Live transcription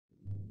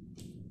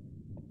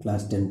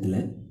class 10th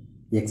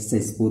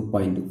exercise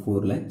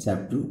 4.4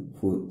 chapter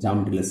 4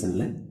 geometry lesson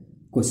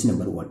question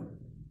number 1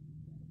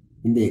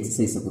 இந்த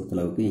exercise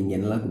பொறுத்தளவுக்கு இங்க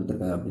என்னலாம்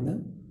கொடுத்திருக்காங்க அப்படினா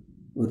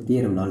ஒரு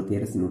தியரம் 4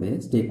 தியரத்தினுடைய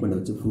ஸ்டேட்மென்ட்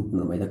வச்சு ப்ரூவ்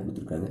பண்ண மாதிரி தான்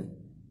கொடுத்திருக்காங்க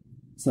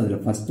சோ அதுல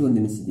ஃபர்ஸ்ட்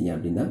வந்து என்ன செய்றீங்க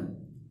அப்படினா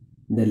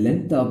the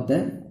length of the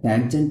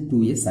tangent to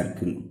a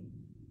circle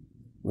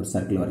ஒரு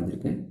சர்க்கிள்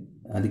வரைஞ்சிருக்கேன்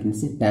அதுக்கு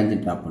என்ன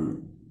tangent டிரா பண்ணனும்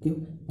ஓகே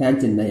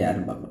tangent னா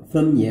யாருன்னு பார்க்கலாம்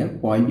from a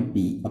point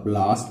p அப்ப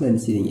லாஸ்ட்ல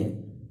என்ன செய்றீங்க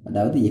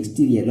அதாவது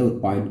எக்ஸ்டீரியர்ல ஒரு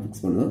பாயிண்ட்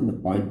ஃபிக்ஸ் பண்ணுவோம் அந்த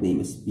பாயிண்ட்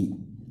நேம் இஸ் p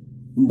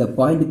இந்த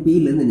பாயிண்ட் p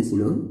ல இருந்து என்ன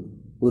செய்யணும்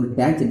ஒரு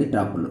tangent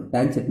டிரா பண்ணனும்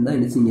tangent னா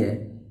என்ன செய்யுங்க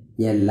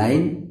a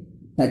line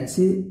touch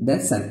the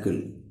circle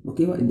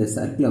ஓகேவா இந்த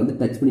சர்க்கிளை வந்து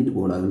டச் பண்ணிட்டு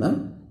போனாங்கன்னா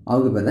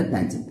அவங்க பேர் தான்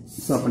tangent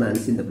சோ அப்ப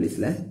நான் இந்த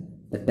பிளேஸ்ல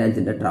the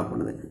tangent டிரா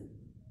பண்ணுவேன்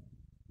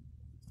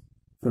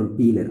from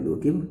p ல இருந்து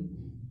ஓகேவா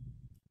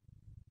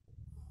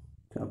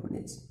டிரா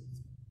பண்ணியாச்சு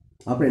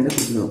அப்புறம் என்ன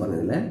கொடுத்துருக்கோம்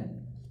பாருங்க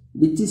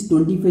which is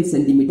 25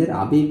 cm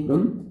away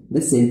from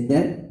the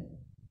center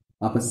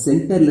அப்ப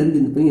சென்டர்ல இருந்து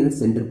இந்த பாருங்க இந்த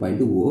சென்டர்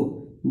பாயிண்ட் o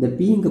இந்த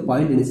p ங்க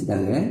பாயிண்ட் என்ன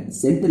செய்றாங்க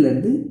சென்டர்ல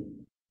இருந்து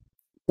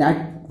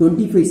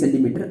 25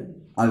 cm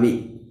away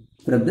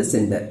from the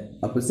center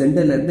அப்ப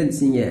சென்டர்ல இருந்து என்ன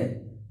செய்யுங்க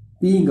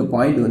p ங்க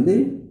பாயிண்ட் வந்து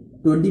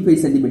 25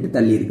 cm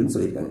தள்ளி இருக்குன்னு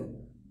சொல்லிருக்காங்க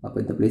அப்ப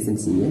இந்த பிளேஸ்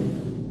என்ன செய்யுங்க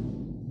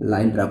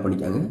லைன் டிரா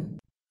பண்ணிக்காங்க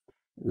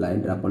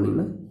லைன் டிரா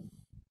பண்ணீங்கன்னா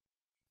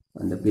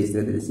அந்த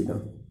பிளேஸ்ல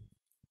தெரிஞ்சிடும்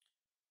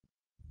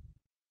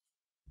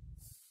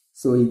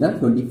சோ இதான்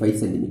 25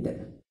 cm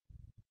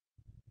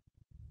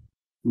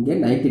இங்க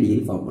 90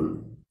 டிகிரி ஃபார்ம் பண்ணும்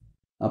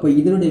அப்ப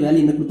இதனுடைய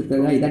வேல்யூ என்ன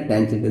கொடுத்திருக்காங்க இத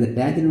tangent இந்த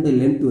tangent உடைய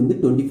லெந்த் வந்து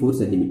 24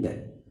 cm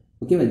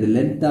ஓகேவா the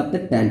length of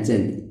the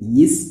tangent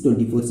is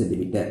 24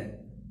 cm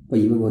அப்ப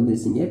இவங்க வந்து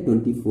செய்யுங்க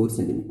 24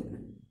 cm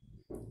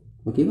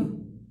ஓகேவா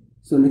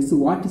so next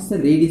what is the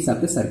radius of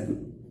the circle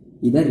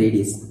இத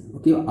radius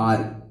ஓகேவா r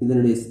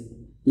இதனுடைய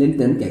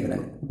லெந்த் என்ன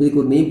கேக்குறாங்க அப்ப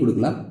இதுக்கு ஒரு நேம்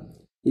கொடுக்கலாம்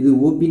இது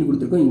OP ன்னு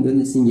கொடுத்திருக்கோம் இங்க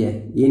வந்து செய்யுங்க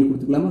a ன்னு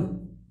கொடுத்துக்கலாமா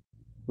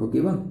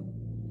ஓகேவா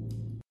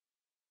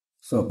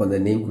சோ அப்ப அந்த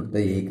நேம் கொடுத்த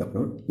a க்கு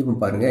அப்புறம் இப்போ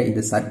பாருங்க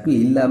இந்த சர்க்கிள்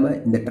இல்லாம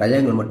இந்த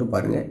ட்ரையாங்கிள் மட்டும்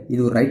பாருங்க இது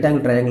ஒரு ரைட்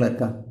ஆங்கிள் ட்ரையாங்கிளா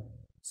இருக்கா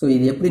சோ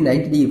இது எப்படி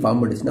 90 டிகிரி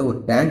ஃபார்ம் பண்ணுச்சுனா ஒரு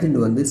டான்ஜென்ட்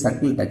வந்து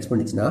சர்க்கிள் டச்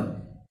பண்ணிச்சுனா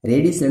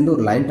ரேடியஸ்ல இருந்து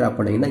ஒரு லைன் டிரா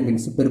பண்ணீங்கன்னா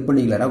இங்க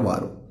பெர்பெண்டிகுலரா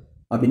வரும்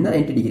அப்படினா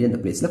 90 டிகிரி அந்த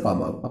பிளேஸ்ல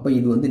ஃபார்ம் ஆகும் அப்ப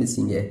இது வந்து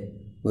நிச்சயங்க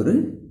ஒரு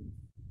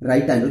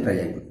ரைட் ஆங்கிள்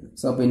ட்ரையாங்கிள்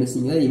சோ அப்ப என்ன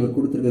செய்யுங்க இவங்க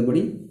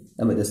கொடுத்திருக்கபடி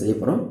நம்ம இத செய்ய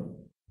போறோம்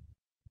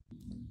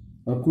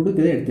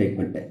கொடுக்கறத எடுத்து ரைட்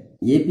பண்ணிட்டேன்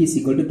AP =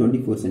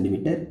 24 cm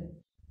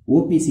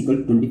OP =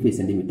 25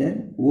 cm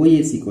OA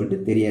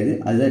 = தெரியாது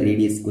அதுதான்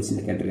ரேடியஸ் क्वेश्चन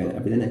கேட்டிருக்காங்க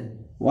அப்படிதானே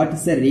what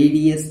is the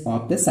radius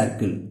of the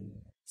circle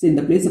so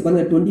இந்த பிளேஸ்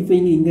பாருங்க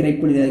 25 இங்க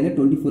ரைட் பண்ணிடாதீங்க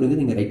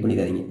 24 இங்க ரைட்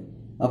பண்ணிடாதீங்க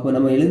அப்ப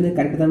நம்ம எழுதுன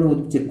கரெக்ட்டா தான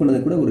ஒரு செக் பண்ணது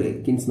கூட ஒரு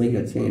கின்ஸ் மைக்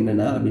வச்சுங்க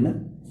என்னன்னா அப்படினா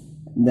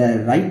இந்த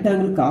ரைட்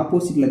ஆங்கிளுக்கு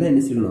ஆப்போசிட்ல தான்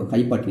என்ன செய்யணும்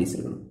ஹைபாட்டனிஸ்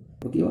இருக்கணும்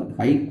ஓகேவா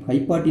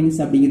ஹைபாட்டனிஸ்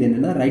அப்படிங்கிறது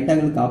என்னன்னா ரைட்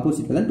ஆங்கிளுக்கு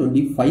ஆப்போசிட்ல தான்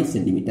 25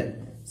 cm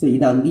சோ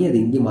இத அங்கேயே அது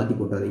இங்கே மாத்தி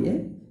போட்டுறீங்க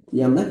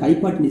ஏன்னா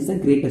ஹைபாட்டனிஸ்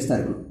தான் கிரேட்டஸ்டா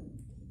இருக்கணும்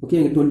ஓகே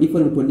இங்க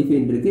 24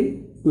 25 இருக்கு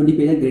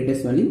 25 தான்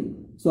கிரேட்டஸ்ட் வேல்யூ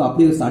சோ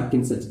அப்படியே ஒரு ஷார்ட்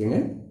கின்ஸ் வச்சுக்கோங்க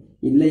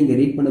இல்ல இங்க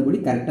ரீட் பண்ணபடி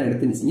கரெக்ட்டா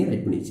எடுத்து நிச்சயமா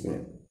ரைட் பண்ணி வச்சுக்கோங்க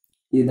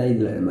இதுதான்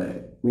இதுல நம்ம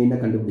மெயினா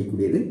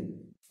கண்டுபிடிக்கக்கூடியது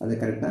அத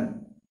கரெக்ட்டா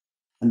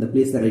அந்த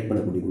பிளேஸ்ல ரைட்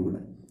பண்ணக்கூடியது கூட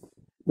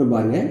இப்போ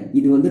பாருங்க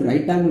இது வந்து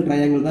ரைட் ஆங்கிள்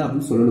ட்ரையாங்கிள் தான்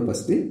அப்படி சொல்லணும்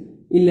ஃபர்ஸ்ட்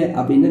இல்ல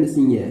அப்படினா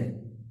நிச்சயங்க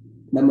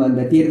நம்ம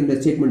அந்த தியரத்தோட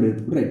ஸ்டேட்மென்ட்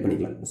எடுத்து ரைட்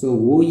பண்ணிக்கலாம் so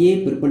OA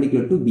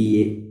perpendicular to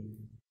BA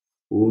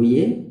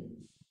OA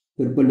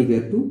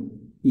perpendicular to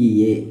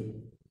PA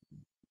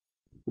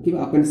okay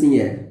அப்ப என்ன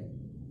செய்யுங்க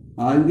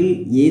angle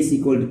A is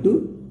equal to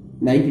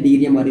 90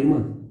 டிகிரியா மாறிடுமா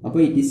அப்ப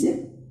it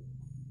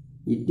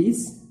is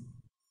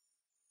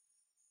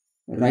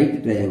right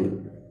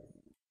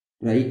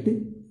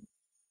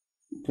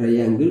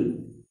triangle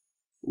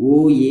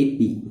OAP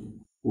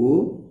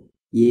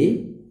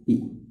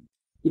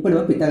இப்போ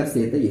நம்ம பித்தாகரஸ்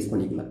தியரத்தை யூஸ்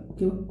பண்ணிக்கலாம்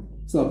ஓகேவா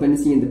சோ அப்ப என்ன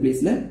செய்யுங்க இந்த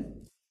பிளேஸ்ல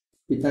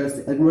பித்தாகரஸ்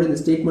அதுக்கு முன்னாடி இந்த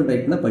ஸ்டேட்மென்ட்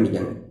ரைட் பண்ணா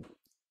பண்ணிக்கங்க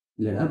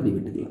இல்லனா அப்படி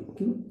விட்டுக்கலாம்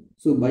ஓகேவா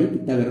so by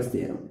Pythagoras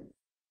theorem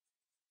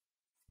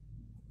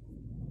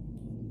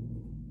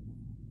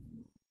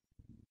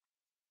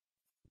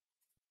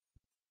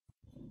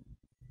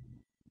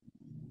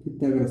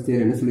Pythagoras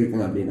theorem என்ன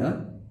சொல்லிருக்காங்க அப்படினா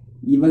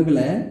இவங்கள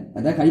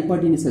அத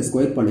ஹைபாட்டனிஸை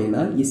ஸ்கொயர்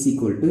பண்ணீங்கன்னா is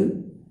equal to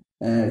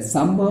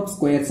sum of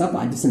squares of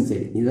adjacent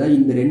side இத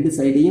இந்த ரெண்டு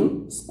சைடையும்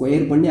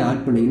ஸ்கொயர் பண்ணி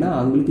ஆட் பண்ணீங்கன்னா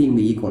அவங்களுக்கு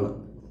இங்க ஈக்குவலா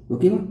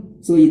ஓகேவா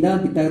சோ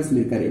இதான் பித்தாகரஸ்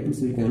சொல்லிருக்காரு எப்படி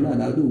சொல்லிருக்காங்கன்னா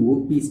அதாவது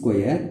OP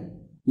square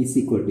is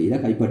equal to இத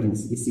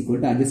hypotenuse is equal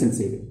to adjacent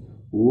side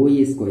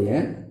OA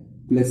square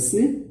plus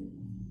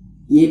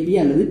AP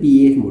அல்லது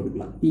PA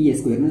போட்டுக்கலாம் PA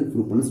ஸ்கொயர்னு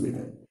ப்ரூவ் பண்ண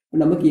சொல்லிருக்காங்க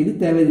நமக்கு எது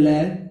தேவை இல்ல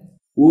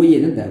OA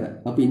தான் தேவை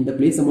அப்ப இந்த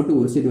பிளேஸை மட்டும்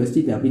ஒரு சைடு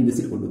வச்சிட்டு அப்படி இந்த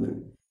சைடு கொண்டு வந்துருங்க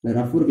நான்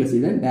ரஃப் ஒர்க்ல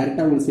செய்றேன்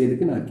டைரக்டா உங்களுக்கு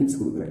செய்யறதுக்கு நான் கின்ஸ்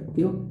கொடுக்கிறேன்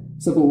ஓகேவா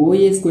சோ அப்ப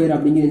OA ஸ்கொயர்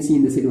அப்படிங்கறது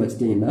இந்த சைடு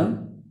வச்சிட்டீங்கன்னா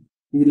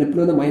இது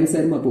லெஃப்ட்ல வந்து மைனஸ்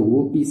ஆயிருமா அப்ப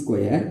OP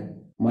square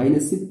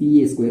minus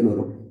PA square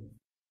வரும்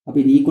அப்ப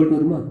இது ஈக்குவல் டு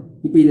வருமா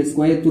இப்போ இத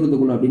ஸ்கொயர்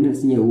தூரத்துக்கு அப்படினு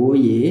நீங்க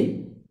OA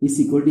is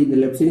equal to இந்த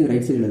லெஃப்ட் சைடு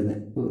ரைட் சைடு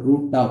எழுதுறேன்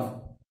ரூட் ஆஃப்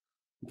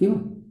ஓகேவா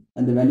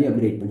அந்த வேல்யூ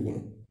அப்படி ரைட்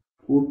பண்ணிக்கங்க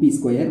OP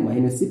square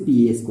minus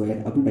PA square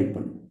அப்படி ரைட்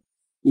பண்ணுங்க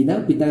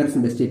இதான்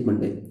பித்தாகரஸ்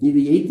ஸ்டேட்மென்ட் இது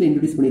 8th ல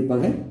இன்ட்ரோ듀ஸ்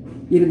பண்ணிருப்பாங்க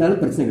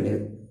இருந்தாலும் பிரச்சனை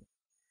கிடையாது.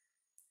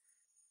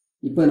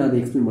 இப்போ நான் அதை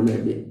எக்ஸ்பிளைன் பண்ண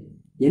எப்படி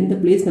எந்த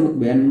பிளேஸ் நமக்கு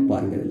வேணும்னு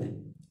பாருங்க. இதில்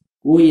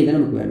ஓஏ தான்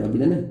நமக்கு வேணும்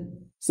அப்படி தானே.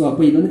 ஸோ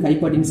அப்போ இது வந்து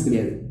ஹைபாட்டினிஸ்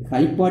கிடையாது.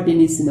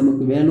 ஹைபாட்டினிஸ்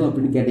நமக்கு வேணும்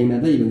அப்படின்னு கேட்டிங்கன்னா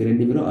தான் இவங்க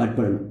ரெண்டு பேரும் ஆட்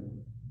பண்ணணும்.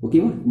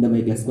 ஓகேவா? இந்த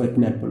மாதிரி ஸ்கொயர்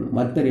பண்ணி ஆட் பண்ணணும்.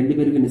 மற்ற ரெண்டு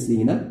பேருக்கு என்ன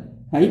செய்யுங்கன்னா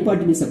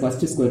ஹைபாட்டினிஸை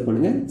ஃபர்ஸ்ட் ஸ்கொயர்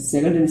பண்ணுங்க,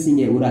 செகண்ட் என்ன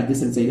செய்யுங்க ஒரு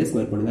அட்ஜஸ்டன்ட் சைடில்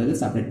ஸ்கொயர் பண்ணுங்க, அதை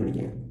செப்பரேட்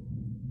பண்ணிக்கோங்க.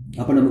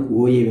 அப்போ நமக்கு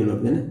ஓஏ வேணும்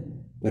அப்படி தானே.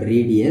 இப்போ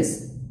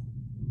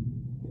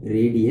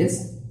ரேடியஸ்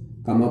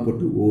கமா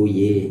போட்டு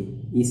OA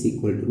is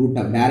equal to root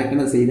of டைரக்டாக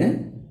நான் செய்தேன்,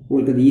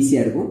 உங்களுக்கு அது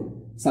ஈஸியாக இருக்கும்.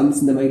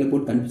 சம்ஸ் இந்த மாதிரில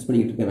போட்டு கன்ஃபியூஸ்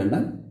பண்ணிக்கிட்டு இருக்க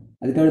வேண்டாம்.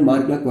 அதுக்கான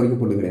மார்க்லாம் குறைக்க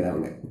போட்டு கிடையாது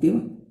அவங்க.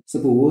 ஓகேவா? ஸோ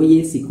இப்போ ஓஏ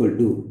இஸ் ஈக்குவல்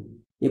டு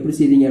எப்படி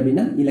செய்தீங்க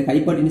அப்படின்னா இல்லை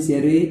ஹைபாட்டினிஸ்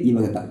யாரு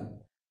இவங்க தான்,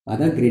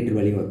 அதான் கிரேட்டர்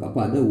வேல்யூ இருக்கும்.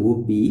 அப்போ அதை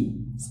ஓபி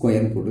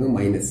ஸ்கொயர்னு போட்டுங்க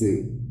மைனஸ்.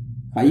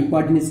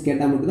 ஹைபாட்டினிஸ்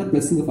கேட்டால் மட்டும் தான்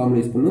ப்ளஸ்ங்க ஃபார்முலா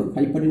யூஸ் பண்ணணும்.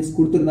 ஹைபாட்டினிஸ்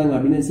கொடுத்துருந்தாங்க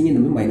அப்படின்னு வச்சிங்க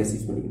இந்த மாதிரி மைனஸ்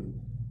யூஸ் பண்ணிக்கணும்.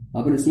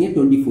 அப்புறம் வச்சிங்க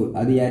 24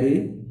 அது யார்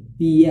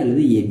பிஏ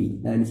அல்லது ஏபி,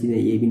 நான் நினச்சி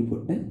ஏபின்னு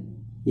போட்டேன்,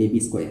 ஏபி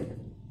ஸ்கொயர்.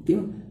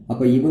 ஓகேவா?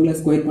 அப்போ இவங்களை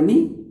ஸ்கொயர் பண்ணி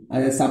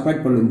அதை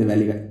செப்பரேட் பண்ணணும் இந்த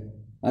வேல்யூவை,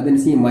 அதை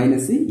நினச்சி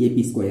minus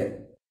AB square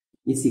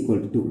is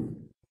equal to 2.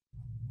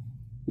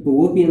 இப்போ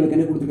ஓபி நமக்கு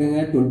என்ன கொடுத்துருக்காங்க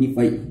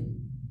 25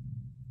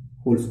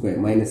 ஹோல் ஸ்கொயர்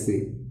மைனஸ்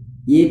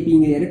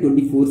ஏபிங்க யார்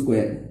 24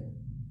 ஸ்கொயர்,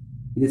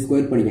 இதை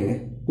ஸ்கொயர் பண்ணிக்கோங்க.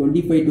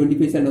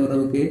 25 சார் என்ன வரும்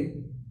நமக்கு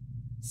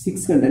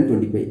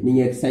 625.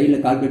 நீங்கள்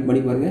சைடில் கால்குலேட்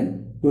பண்ணி பாருங்கள்.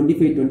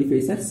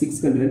 25 சார்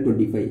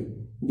 625.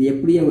 இது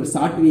எப்படி ஒரு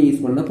ஷார்ட் வே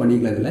யூஸ் பண்ணால்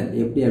பண்ணிக்கலாம்.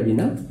 இதில் எப்படி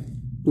அப்படின்னா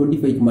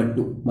 25க்கு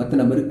மட்டும், மற்ற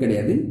நம்பருக்கு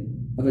கிடையாது.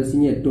 அப்போ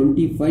வச்சுங்க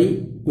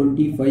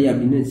 25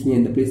 அப்படின்னு வச்சுங்க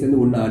இந்த பிளேஸ்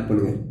வந்து 1 ஆட்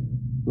பண்ணுங்க.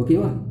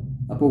 ஓகேவா?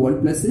 அப்போ 1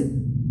 +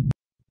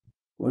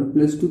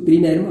 2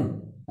 3 ஆயிருமா,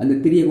 அந்த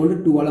 3 கொண்டு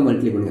 2ஆல்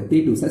மல்டிப்ளை பண்ணுங்க. 3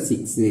 2 சார்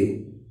 6,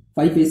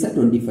 5 5 சார்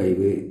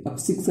 25, அப்போ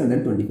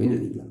 625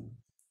 எழுதிக்கலாம்.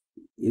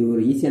 இது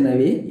ஒரு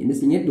ஈஸியானவே என்ன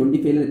செய்யுங்க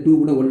 25ல 2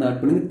 கூட 1 ஆட்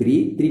பண்ணுங்க 3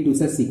 3 2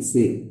 சார்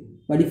 6,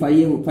 படி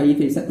 5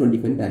 5 சார்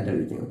 25 டேரக்டாக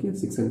எழுதிக்கலாம். ஓகே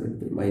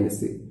 625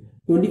 மைனஸ்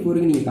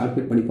 24க்கு நீங்கள்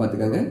கால்குலேட் பண்ணி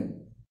பார்த்துக்கோங்க.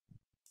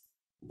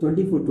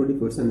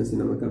 24 சார் என்ன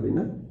நமக்கு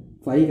அப்படின்னா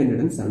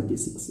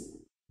 576.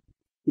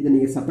 இதை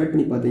நீங்கள் செப்பரேட்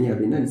பண்ணி பார்த்தீங்க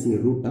அப்படின்னா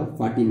நீங்கள் ரூட் ஆஃப்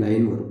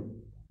 49 வரும்.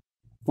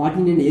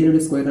 49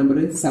 ஏனுடைய ஸ்கொயர்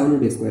நம்பரு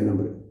 7உடைய ஸ்கொயர்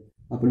நம்பரு.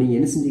 அப்போ நீங்கள்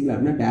என்ன செஞ்சுக்கலாம்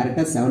அப்படின்னா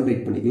டேரெக்டாக 7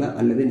 ரைட் பண்ணிக்கலாம்,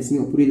 அல்லது என்ன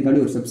செய்ய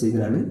புரியுதுக்காண்டி ஒரு ஸ்டெப் செய்து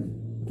நான்.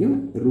 ஓகேவா?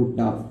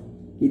 ரூட் ஆஃப்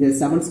இதை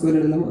 7 ஸ்கொயர்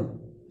எழுதலாமா,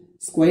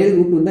 ஸ்கொயர்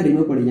ரூட் வந்தால்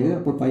ரிமூவ் பண்ணிக்கோங்க.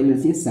 அப்போ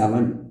ஃபைனல்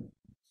 7.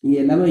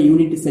 நீங்கள் எல்லாமே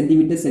யூனிட்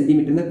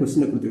சென்டிமீட்டர் தான்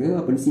கொஸ்டினில் கொடுத்துருக்காங்க.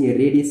 அப்போ நீங்கள்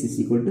radius is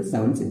equal to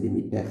 7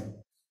 centimetre.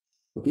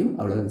 ஓகேவா?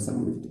 அவ்வளோதான் சம்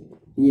முடிஞ்சுட்டு.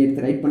 நீங்கள்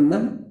எடுத்து ரைட்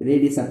பண்ணால்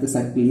radius of the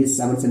circle is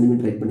 7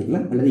 centimetre right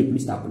பண்ணிக்கலாம், அல்லது இப்படி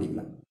ஸ்டாப்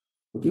பண்ணிக்கலாம்.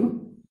 ஓகேவா?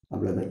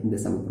 அவ்வளோதான் இந்த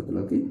சம்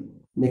பொறுத்தளவுக்கு.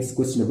 நெக்ஸ்ட்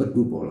கொஸ்டின் நம்பர்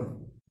 2 போகலாம்.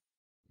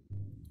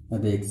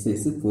 அது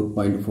எக்ஸசைஸ்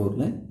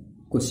 4.4ல்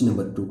கொஸ்டின்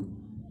நம்பர் 2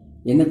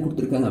 என்ன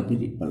கொடுத்துருக்காங்க அப்படி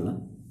ரீட் பண்ணலாம்.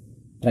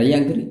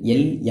 Triangle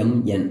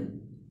LMN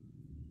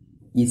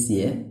is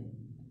a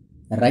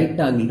right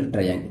angle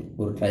triangle.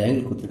 ஒரு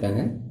ட்ரையாங்கிள்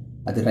கொடுத்துருக்காங்க,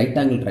 அது ரைட்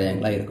ஆங்கிள்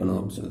ட்ரையாங்கிளாக இருக்கணும்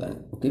அப்படின்னு சொல்லுறாங்க.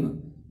 ஓகேவா?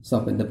 ஸோ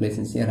அப்போ இந்த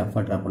பிளேஸை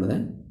ரஃபாக ட்ரா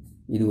பண்ணுதேன்.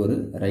 இது ஒரு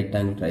ரைட்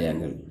ஆங்கிள்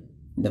ட்ரையாங்கிள்.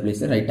 இந்த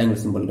பிளேஸில் ரைட்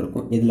ஆங்கிள் சிம்பிள்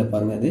இருக்கும். இதில்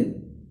பாருங்கள் அது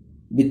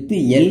with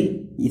L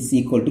is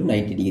equal to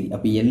 90 degree.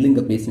 அப்போ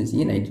எல்லுங்க பிளேஸ்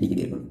வச்சிங்க 90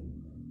 டிகிரி இருக்கணும்.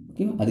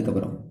 ஓகேவா?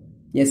 அதுக்கப்புறம்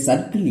எ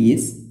சர்க்கிள்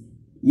இஸ்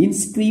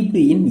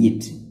இன்ஸ்கிரிப்டு இன்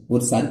இட்.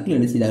 ஒரு சர்க்கிள்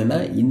என்ன செய்தாங்கன்னா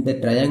இந்த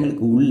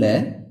ட்ரையாங்கிளுக்கு உள்ள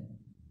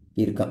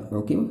இருக்கான்.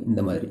 ஓகேவா?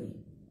 இந்த மாதிரி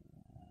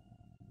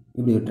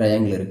இப்படி ஒரு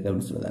ட்ரையாங்கிள் இருக்குது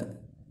அப்படின்னு சொல்லுறாங்க.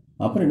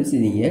 அப்புறம் என்ன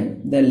செய்வீங்க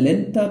the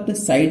length of the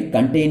side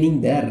containing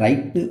the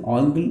right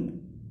angle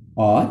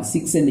R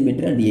 6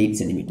 centimetre and 8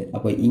 centimetre.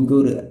 அப்போ இங்கே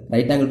ஒரு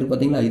ரைட் ஆங்கிள் இருக்குது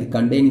பார்த்தீங்களா, இது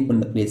கண்டெய்னிங்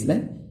பண்ண பிளேஸில்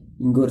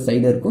இங்கே ஒரு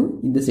சைடு இருக்கும்,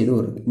 இந்த சைடும்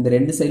இருக்கும். இந்த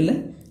ரெண்டு சைடில்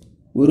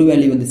ஒரு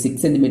வேல்யூ வந்து 6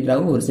 சென்டிமீட்டர்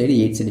ஆகும், ஒரு சைடு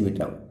 8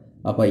 சென்டிமீட்டர் ஆகும்.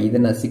 அப்போ இதை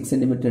நான் 6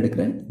 சென்டிமீட்டர்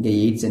எடுக்கிறேன், இங்கே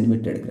 8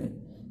 சென்டிமீட்டர் எடுக்கிறேன்.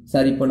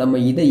 சார் இப்போ நம்ம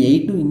இதை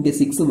 8ம் இங்கே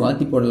 6ம்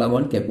மாற்றி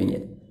போடலாமான்னு கேட்பீங்க.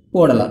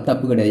 போடலாம்,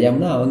 தப்பு கிடையாது.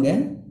 ஏன்னா அவங்க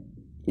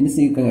என்ன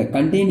செய்யிருக்காங்க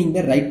containing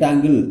the right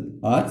angle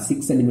R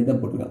 6 centimetre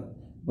போட்டுருக்காங்க.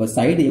 இப்போ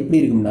சைடு எப்படி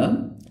இருக்கும்னா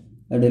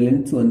அதோட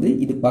லென்த் வந்து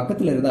இது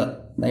பக்கத்தில் இருந்தால்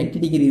 90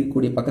 டிகிரி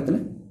இருக்கக்கூடிய பக்கத்தில்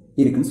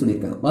இருக்குன்னு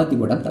சொல்லியிருக்காங்க. மாற்றி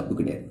போட்டால் தப்பு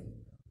கிடையாது.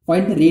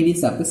 Find the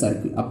radius of the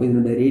circle. அப்போ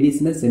இதனுடைய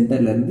ரேடியஸ்னா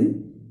சென்டர்லேருந்து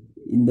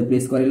இந்த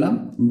பிளேஸ் குறையலாம்,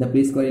 இந்த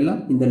பிளேஸ்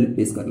குறையலாம், இந்த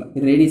பிளேஸ் குறையலாம்.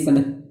 ரேடியஸ்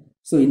தானே.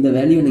 ஸோ இந்த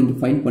வேல்யூவை நீங்கள்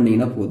ஃபைண்ட்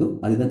பண்ணிங்கன்னா போதும்.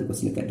 அதுதான் இந்த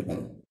கொஸ்டினில்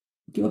கேட்டிருக்காங்க.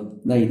 ஓகேவா?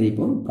 நான் இதை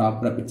இப்போ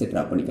ப்ராப்பராக பிக்சர்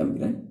ட்ரா பண்ணி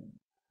காமிக்கிறேன்.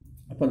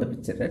 அப்போ அந்த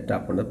பிக்சரை ட்ரா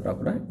பண்ண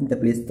ப்ராப்பராக இந்த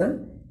பிளேஸ் தான்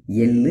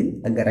எல்லு,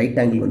 அங்கே ரைட்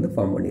ஆங்கிள் வந்து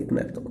ஃபார்ம்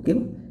பண்ணியிருக்குன்னு அர்த்தம்.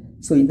 ஓகேவா?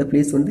 ஸோ இந்த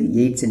பிளேஸ் வந்து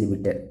 8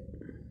 சென்டிமீட்டர்,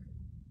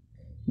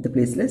 இந்த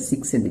பிளேஸில்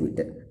 6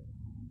 சென்டிமீட்டர்.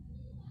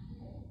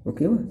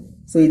 ஓகேவா?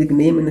 ஸோ இதுக்கு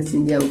நேம் என்ன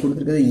செஞ்சு அவங்க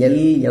கொடுத்துருக்காங்க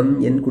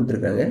LMN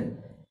கொடுத்துருக்காங்க.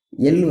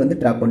 எல் வந்து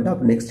ட்ரா பண்ணிட்டு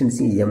அப்புறம் நெக்ஸ்ட்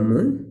என்ன எம்,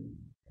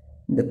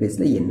 இந்த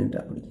பிளேஸில் என்னு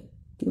ட்ரா பண்ணிக்க.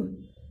 ஓகேவா?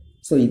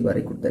 ஸோ இது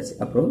வரை கொடுத்தாச்சு.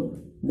 அப்புறம்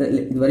இந்த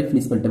இது வரை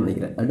ஃபினிஷ் பண்ணிட்டேன்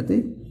நினைக்கிறேன். அடுத்து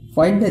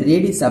find the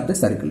radius of the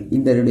circle.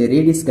 இந்த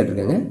ரேடியஸ்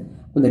கேட்டிருக்காங்க.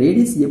 இந்த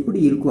ரேடியஸ் எப்படி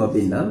இருக்கும்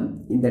அப்படின்னா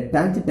இந்த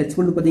டேஞ்சன்ட் டச்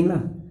பண்ணு பார்த்தீங்களா,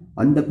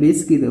 அந்த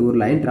பிளேஸ்க்கு இதை ஒரு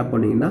லைன் ட்ரா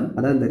பண்ணிங்கன்னா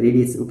அதான் இந்த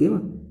ரேடியஸ். ஓகேவா?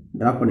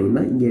 ட்ரா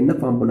பண்ணிங்கன்னா இங்கே என்ன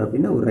ஃபார்ம் பண்ணும்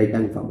அப்படின்னா ஒரு ரைட்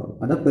ஆங்கிள் ஃபார்ம் ஆகும்.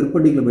 அதான்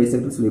பெர்பெண்டிகுலர்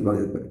பைசெக்டர்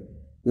சொல்லியிருப்பாங்க.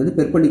 இது வந்து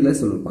பெர்பெண்டிகுலர்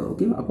சொல்லியிருப்பாங்க.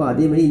 ஓகேவா? அப்போ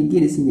அதே மாதிரி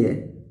இங்கேயும் நினைச்சிங்க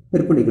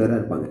பெர்பெண்டிகுலராக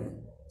இருப்பாங்க.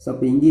 ஸோ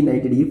அப்போ இங்கேயும்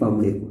 90 டிகிரி ஃபார்ம்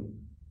பண்ணியிருக்கும்.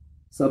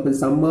 ஸோ அப்போ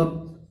some of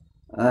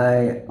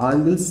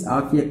angles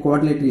of A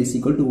quadrilateral is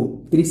equal to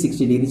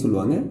 360 degree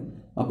சொல்லுவாங்க.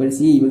 அப்போ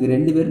இவங்க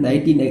 2 பேர்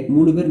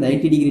 3 பேர்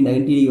 90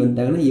 டிகிரி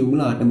வந்துட்டாங்கன்னா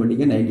இவங்களும்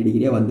ஆட்டோமேட்டிக்காக 90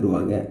 டிகிரியாக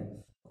வந்துடுவாங்க.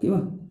 ஓகேவா?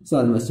 ஸோ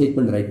அதை நம்ம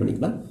ஸ்டேட்மெண்ட் ரைட்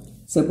பண்ணிக்கலாம்.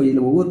 ஸோ இப்போ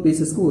இதில் ஒவ்வொரு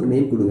பிளேசஸ்க்கும் ஒரு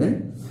நேம் கொடுங்க.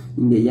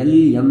 இங்கே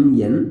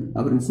LMN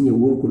அப்புறம் இங்கே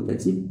O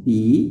கொடுத்தாச்சு, P,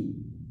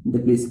 இந்த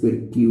பிளேஸ்க்கு பேர்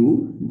Q,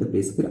 இந்த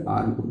பிளேஸ்க்கு பேர்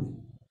R கொடுங்க.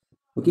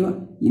 ஓகேவா?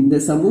 இந்த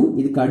சமும்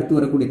இதுக்கு அடுத்து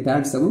வரக்கூடிய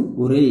தேர்ட் சமும்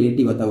ஒரே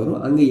ரிலேட்டிவாக தான் வரும்.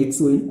 அங்கே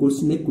XY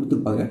கொஸ்டினே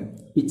கொடுத்துருப்பாங்க,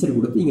 பிக்சர்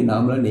கொடுத்து இங்கே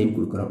நாமளாக நேம்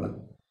கொடுக்குறோம்.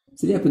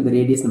 சரி, அப்போ இந்த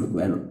ரேடியஸ் நமக்கு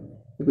வேணும்.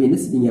 இப்போ என்ன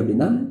செய்வீங்க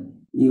அப்படின்னா,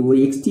 ஒரு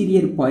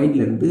எக்ஸ்டீரியர்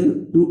பாயிண்ட்லேருந்து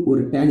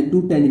ஒரு டூ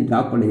டேஞ்சன்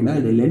ட்ராப் பண்ணிங்கன்னா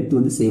இந்த லென்த்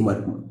வந்து சேமாக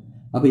இருக்கும்.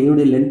 அப்போ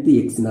என்னுடைய லென்த்து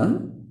எக்ஸ்னா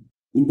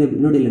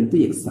என்னுடைய லென்த்து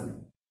எக்ஸ் தான்.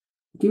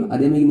 ஓகேவா?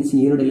 அதே மாதிரி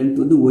என்னுடைய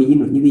லென்த் வந்து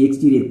ஒய்ன்னு, இது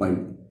எக்ஸ்டீரியர்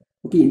பாயிண்ட்.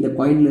 ஓகே, இந்த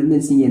பாயிண்ட்லேருந்து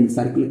நீங்கள் இந்த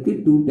சர்க்கிளுக்கு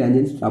 2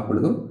 டேஞ்சன்ஸ் ட்ராப்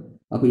பண்ணதும்,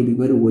 அப்போ இதுக்கு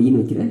பேர் ஒய்ன்னு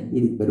வைக்கிறேன்,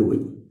 இதுக்கு பேர்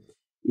ஒய்,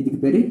 இதுக்கு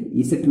பேர்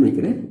இசட்னு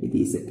வைக்கிறேன், இது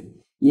இசட்.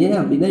 ஏன்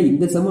அப்படின்னா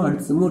இந்த சமம்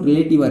அடுத்த சமம்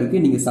ரிலேட்டிவாக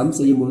இருக்குது. நீங்கள் சம்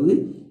செய்யும்போது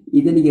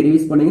இதை நீங்கள்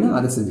ரிவைஸ் பண்ணிங்கன்னா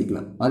அதை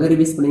செஞ்சுக்கலாம், அதை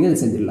ரிவைஸ் பண்ணிங்கன்னா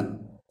அதை செஞ்சிடலாம்.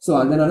 ஸோ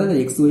அதனால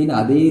நான் XYன்னு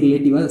அதே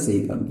ரிலேட்டிவாக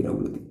செய்து காமிக்கிறேன்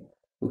உங்களுக்கு.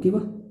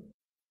 ஓகேவா?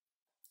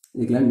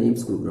 இதுக்கெல்லாம்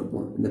நேம்ஸ் கொடுக்குறப்போ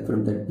இந்த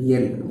ஃப்ரம் த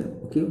ஃபிகர்லேருந்து,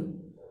 ஓகேவா,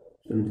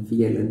 ஃப்ரம் த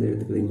ஃபிகர்லேருந்து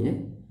எடுத்துக்கிறீங்க.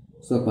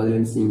 ஸோ அப்போ அதில்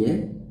நினச்சிங்க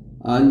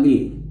ஆங்கிள்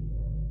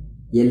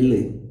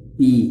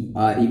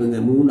LPR இவங்க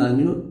 3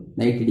 ஆங்கிளும்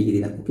 90 டிகிரி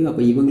தான். ஓகே,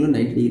 அப்போ இவங்களும்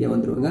 90 டிகிரியாக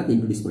வந்துடுவாங்க, அதை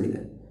இன்ட்ரடியூஸ்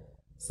பண்ணிடுறேன்.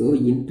 So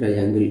in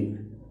triangle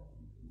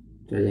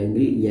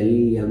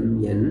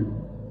LMN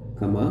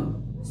comma,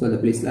 so அந்த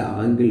பிளேஸில்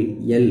angle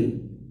L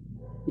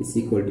is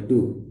equal to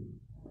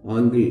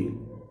angle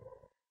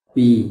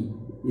P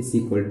is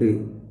equal to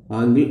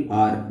angle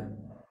R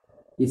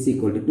is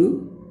equal to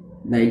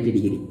 90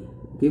 degree.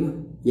 ஓகேவா?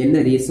 என்ன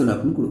ரீசன்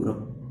அப்படின்னு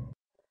கொடுக்குறோம்.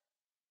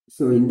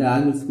 ஸோ இந்த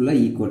ஆங்கிள்ஸ்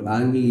ஃபுல்லாக equal,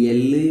 angle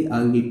L,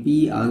 angle P,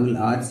 angle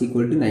R is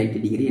equal to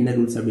 90 degree. என்ன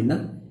rules அப்படின்னா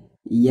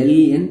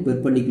LN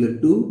perpendicular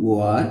to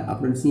OR,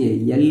 அப்புறம்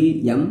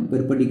LM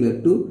perpendicular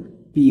to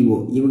PO,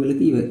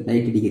 இவங்களுக்கு இவர்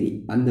 90 டிகிரி.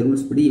 அந்த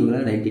ரூல்ஸ் படி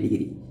இவங்களாம் 90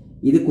 டிகிரி.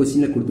 இது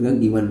கொஸ்டினில்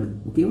கொடுத்துருக்காங்க கிவன்.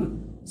 ஓகேவா?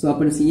 ஸோ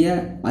அப்போ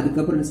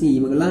அதுக்கப்புறம்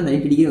இவங்கெல்லாம்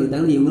 90 டிகிரி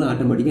வந்துட்டாங்க, இவங்களும்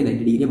ஆட்டோமேட்டிக்காக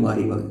 90 டிகிரியாக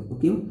மாறிடுவாங்க.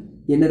 ஓகேவா?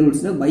 என்ன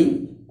ரூல்ஸ்னா பை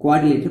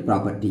குவாட்ரிலேட்டர்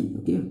ப்ராப்பர்ட்டி.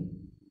 ஓகேவா?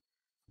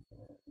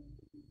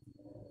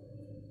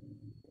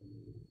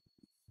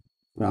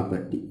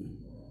 ப்ராப்பர்ட்டி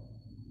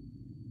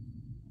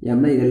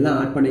ஏன்னா இதெல்லாம்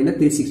ஆட் பண்ணீங்கன்னா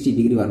 360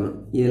 டிகிரி வரணும்.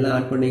 இதெல்லாம்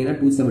ஆட் பண்ணீங்கன்னா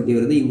 270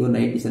 வருது, இங்கே ஒரு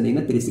 90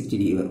 சொன்னீங்கன்னா 360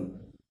 டிகிரி வரும்.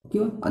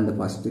 ஓகேவா? அந்த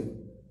first.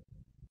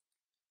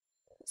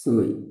 So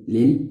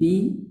LP,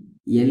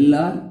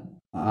 LR,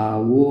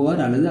 OR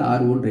அல்லது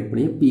R1 ரைட்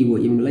பண்ணி PO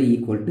இவங்கெல்லாம்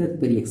ஈக்குவல் டு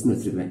பெரிய எக்ஸ்னு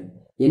வச்சுருக்கேன்.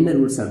 என்ன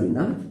ரூல்ஸ்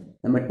அப்படின்னா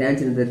நம்ம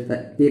டேன்ஜென்ட்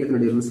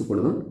தேர்தலுடைய ரூல்ஸ்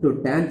போடணும். To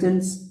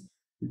tangents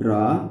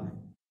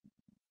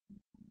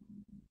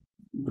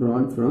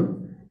drawn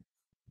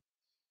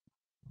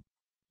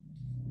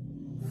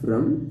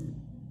from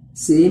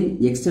same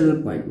external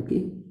point. Okay,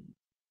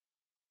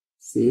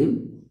 same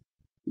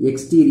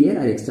exterior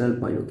or external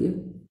point. Okay,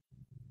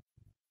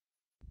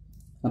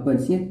 அப்போ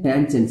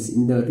டேன்ஜென்ட்ஸ்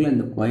இந்த இடத்துல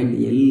அந்த பாயிண்ட்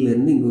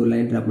எல்லேருந்து இங்கே ஒரு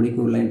லைன் ட்ராப் பண்ணி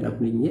ஒரு லைன் ட்ராப்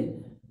பண்ணிக்கிங்க.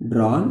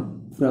 Tran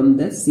from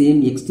the same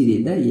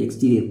exterior, the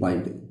exterior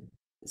point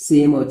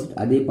சேமாக வச்சுட்டு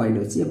அதே பாயிண்ட்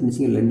வச்சு அப்படி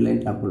 2 லைன்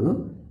ட்ராப் பண்ணணும்.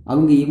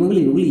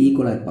 இவங்களும்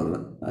ஈக்குவலாக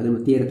இருப்பாங்களாம். அது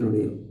நம்ம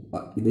தியரத்தினுடைய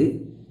இது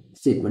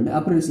ஸ்டேட்மெண்ட்.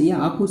 அப்புறம்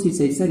opposite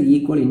sides are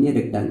equal in A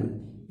rectangle.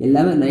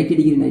 எல்லாமே 90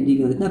 டிகிரி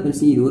வந்துட்டு அப்புறம்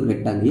இது ஒரு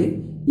ரெக்டாங்கிள்.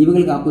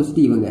 இவங்களுக்கு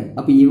ஆப்போசிட் இவங்க,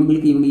 அப்போ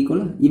இவங்க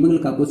ஈக்குவலா,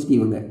 இவங்களுக்கு ஆப்போசிட்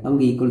இவங்க,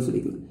 அவங்க ஈக்குவல்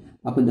சொல்லிக்கலாம்.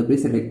 அப்போ இந்த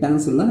பிளேஸ்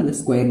ரெக்டாங்கிள் சொல்லலாம், இல்லை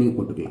ஸ்கொயர் நீங்கள்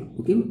போட்டுக்கலாம்.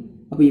 ஓகே,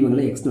 அப்போ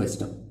இவங்களாம் எக்ஸ்ட்ரா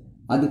வச்சிட்டோம்.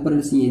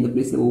 அதுக்கப்புறம் இந்த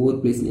பிளேஸில் ஒவ்வொரு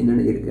பிளேஸில்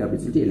என்னென்ன இருக்குது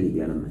அப்படின்னு சொல்லிட்டு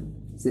எழுதிக்கலாம் நம்ம.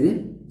 சரியா?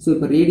 ஸோ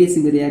இப்போ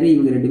ரேடியஸ்ங்கிறது யார்?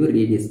 இவங்க 2 பேர்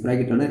ரேடியஸ்,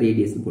 ப்ராக்கெட்டான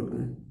ரேடியஸ்ன்னு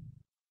போட்டுருங்க,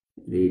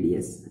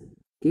 ரேடியஸ்.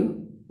 ஓகேவா?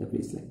 இந்த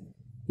பிளேஸில்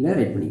இல்லை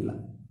ரைட்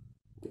பண்ணிக்கலாம்.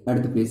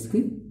 அடுத்த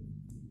பிளேஸ்க்கு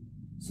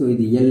ஸோ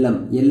இது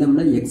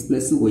LMனா எக்ஸ்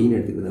ப்ளஸ் ஒய்ன்னு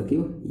எடுத்துக்கிறது.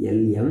 ஓகேவா?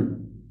 LM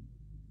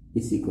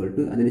இஸ் ஈக்குவல்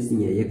டு அதை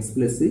நீங்கள் X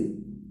plus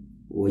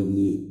Y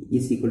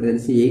is equal to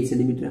 8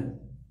 சென்டிமீட்டரா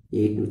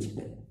 8ன்னு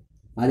வச்சுக்கிட்டேன்.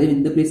 அதே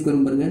இந்த பிளேஸ்க்கு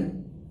வரும் பாருங்க,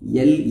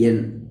 LN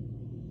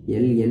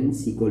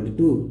இஸ் ஈக்குவல்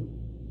டு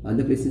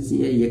அந்த place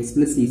X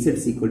plus Z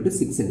is equal to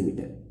 6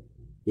 centimetre.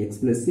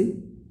 X plus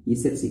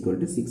Z is equal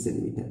to 6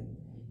 centimetre.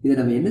 இதை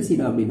நம்ம என்ன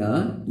செய்யணும் அப்படின்னா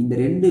இந்த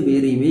 2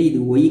 பேரையுமே இது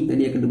ஒய்க்கு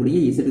தனியாக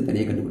கண்டுபிடிங்க, இசட்டுக்கு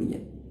தனியாக கண்டுபிடிங்க.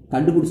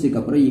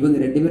 கண்டுபிடிச்சதுக்கப்புறம் இவங்க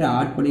 2 பேரும்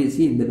ஆட் பண்ணி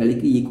வச்சு இந்த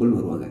வேலைக்கு ஈக்குவல்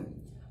வருவாங்க.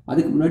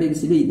 அதுக்கு முன்னாடி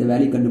என்ன இந்த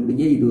வேல்யூ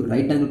கண்டுபிடிங்க. இது ஒரு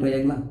ரைட் ஆங்கிள்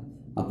ட்ரையாங்களா,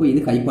 அப்போ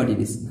இது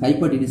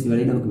ஹைபாட்டினிஸ்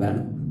வேல்யூ நமக்கு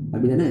வேணும்,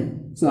 அப்படி தானே?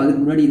 ஸோ அதுக்கு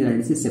முன்னாடி இதை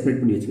நான் செப்பரேட்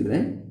பண்ணி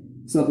வச்சுக்கிறேன்.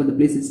 ஸோ அப்போ இந்த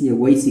place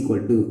Y is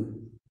equal to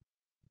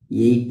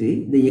 8,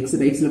 இந்த எக்ஸ்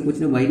ரைட்ஸில்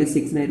போச்சுன்னா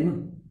 -6 ஆயிருமா?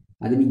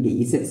 அது நீங்கள்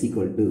இசட் இஸ்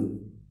ஈக்குவல் டு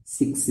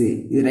 6,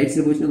 இது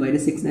ரைட்ஸில் போச்சுன்னா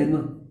 -6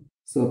 ஆயிருமா?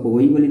 ஸோ அப்போ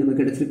ஒய் வேல்யூ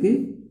நமக்கு கிடச்சிருக்கு.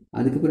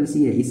 அதுக்கப்புறம்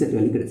இசட்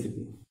வேல்யூ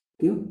கிடச்சிருக்கு.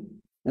 ஓகே,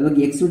 நமக்கு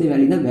எக்ஸோடைய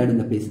வேல்யூ தான் வேணும்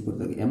இந்த பிளேஸ்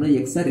பொறுத்தவரைக்கும். ஏன்னா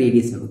எக்ஸா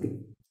ரேடியஸ் நமக்கு.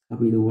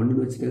 அப்போ இது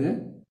 1ன்னு வச்சுக்கோங்க,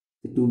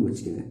 இது 2ன்னு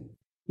வச்சுக்கோங்க.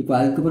 இப்போ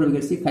அதுக்கப்புறம் நமக்கு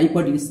கிடச்சி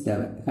ஹைபாட்டினிஸ்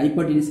தேவை.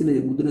 ஹைபாட்டினிஸ்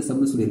முந்தின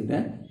சம்னு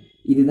சொல்லியிருக்கேன்.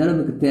 இதுதான்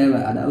நமக்கு தேவை.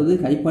 அதாவது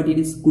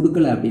ஹைபாட்டினிஸ்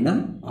கொடுக்கல அப்படின்னா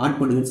ஆட்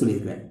பண்ணுங்கன்னு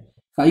சொல்லியிருக்கிறேன்.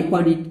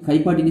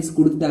 ஹைபாட்டினிஸ்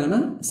கொடுத்துட்டாங்கன்னா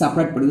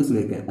செப்பரேட் பண்ணுங்க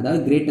சொல்லியிருக்கேன். அதாவது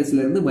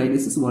கிரேட்டஸ்ட்ல இருந்து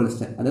மைனஸ்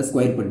ஸ்மாலஸ்ட் அதாவது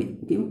ஸ்கொயர் பண்ணி.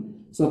 ஓகேவா?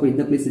 ஸோ அப்போ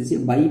இந்த பிளேஸ் இருந்துச்சு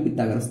பை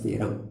பித்தாகரஸ்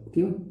தியரம்.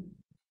 ஓகேவா?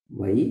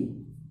 By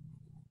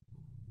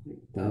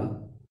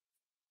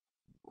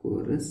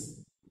Pythagoras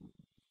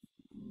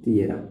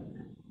theorem.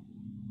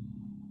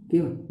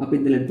 ஓகேவா? அப்போ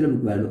இந்த இடத்துல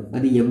நமக்கு வேணும்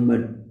அது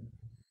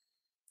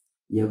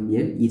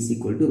mn is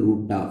equal to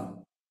root of.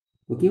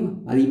 ஓகேவா?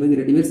 அது இவங்க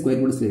ரெண்டு பேர்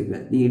ஸ்கொயர் பண்ண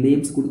சொல்லியிருக்கிறேன். நீங்கள்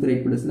நேம்ஸ் கொடுத்து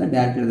ரைட் பண்ண சொல்லலாம்,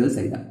 டேரக்டாக இருந்தாலும்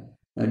சரிதான்.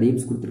 நான்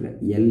நேம்ஸ் கொடுத்துருக்கேன்.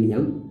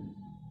 LM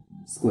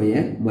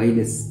ஸ்கொயர்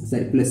மைனஸ்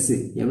சரி ப்ளஸ்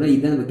ஏன்னா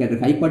இதான் நம்ம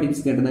கேட்டோம்.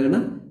 ஹைபாட்டினிஸ்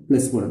கேட்டிருந்தாங்கன்னா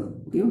ப்ளஸ் போடணும்.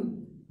 ஓகேவா?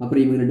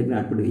 அப்புறம் இவங்க ரெண்டு பேரும்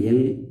ஆட் பண்ணுங்க.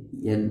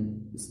 LN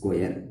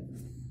square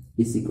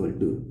is equal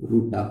to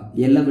root of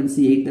LM means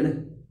 8 தானே,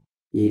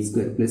 8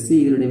 ஸ்கொயர் ப்ளஸ்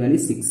இதனுடைய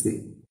வேல்யூ 6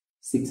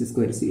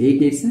 ஸ்கொயர்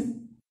 8 8 சார்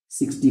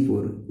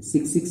 64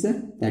 6 6 சார்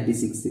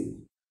 36.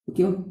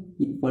 ஓகேவா?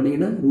 இது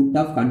பண்ணீங்கன்னா ரூட்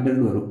ஆஃப்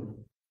 100 வரும்.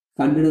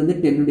 100 வந்து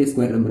 10 உடைய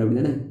ஸ்கொயர் நம்பர் அப்படி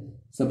தானே.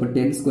 ஸோ அப்போ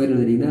 10 ஸ்கொயர்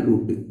எழுதுறீங்கன்னா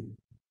ரூட்டு.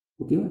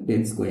 ஓகேவா?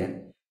 10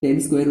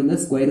 ஸ்கொயர்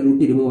வந்தால் ஸ்கொயர்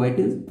ரூட் ரிமூவ்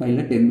ஆகிட்டு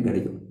ஃபைனலாக 10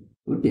 கிடைக்கும்.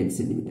 அப்போ 10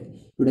 சென்டிமீட்டர்.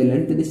 இதோட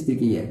லென்த் வந்து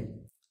வச்சுருக்கீங்க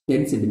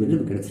 10 சென்டிமீட்டர்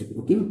நமக்கு கிடச்சிருக்கு.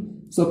 ஓகேவா?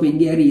 ஸோ அப்போ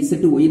இங்கே யார்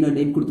இசட்டு ஒய் நான்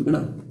நேம்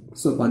கொடுத்துருக்கேன்னா,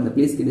 ஸோ அப்போ அந்த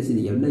பிளேஸ்க்கு என்ன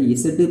செஞ்சீங்க அப்படின்னா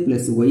Z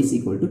plus Y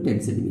equal to 10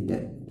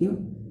 centimetre. ஓகேவா?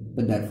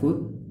 இப்போ தேர்ஃபோர்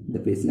இந்த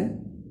பிளேஸில்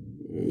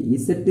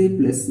Z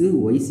plus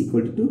Y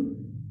equal to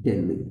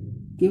 10.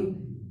 ஓகேவா?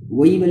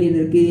 ஒய் வேல்யூ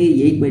இருக்கு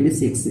 8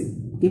 மைனஸ் எக்ஸ்.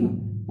 ஓகேவா?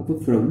 அப்போ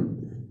ஃப்ரம்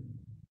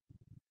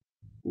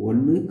 1,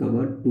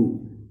 2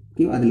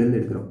 ஓகேவா? அதுலேருந்து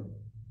எடுக்கிறோம்.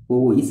 இப்போ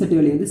இசட்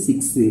வேல்யூ வந்து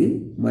 6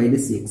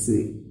 மைனஸ் எக்ஸ்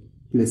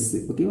ப்ளஸ்.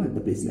 ஓகேவா? இந்த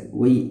பிளேஸில்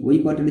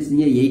ஒய் பார்ட் என்ன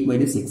செஞ்சீங்க 8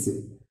 மைனஸ் எக்ஸ்.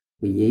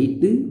 இப்போ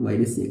 8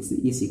 minus X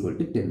is equal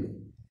to 10.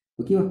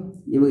 ஓகேவா?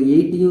 இவங்க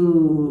 8யும்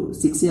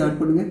 6யும் ஆட்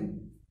பண்ணுங்க.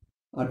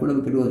 ஆட் பண்ண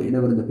நமக்கு என்ன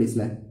வரும் இந்த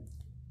பிளேஸில்?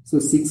 So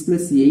 6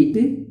 plus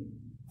 8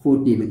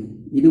 14.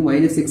 இது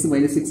மைனஸ் எக்ஸ்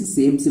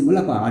சேம் சிம்பிள்.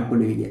 அப்போ ஆட்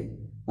பண்ணுவீங்க.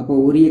 அப்போ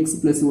ஒரு எக்ஸ்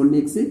ப்ளஸ்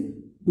 1x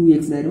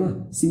 2x ஆயிடுமா?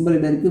 சிம்பிள்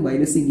என்ன இருக்குது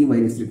மைனஸ், இங்கேயும்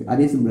மைனஸ் இருக்குது.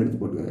 அதே சிம்பிள் எடுத்து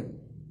போட்டுக்கோங்க.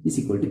 is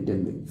equal to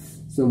 10.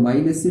 So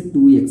minus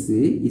 2x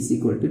is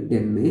equal to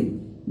 10.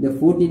 இந்த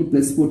 14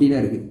 plus 14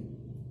 இருக்குது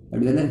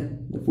அப்படி தானே.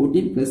 இந்த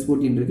 14 plus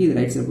 14 இருக்குது. இது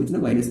ரைட் சைடு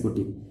போச்சுன்னா மைனஸ்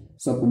 14.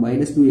 ஸோ அப்போ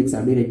மைனஸ் 2x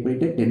அப்படியே ரைட்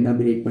பண்ணிவிட்டேன், 10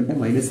 அப்படியே ரைட் பண்ணிட்டேன்,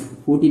 மைனஸ்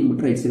 14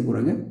 மட்டும் ரைட் சைடு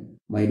போகிறாங்க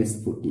மைனஸ்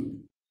 14.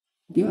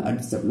 ஓகேவா?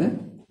 அடுத்த ஸ்டெப்பில்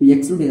இப்போ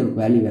எக்ஸுடைய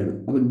நமக்கு வேல்யூ வேணும்.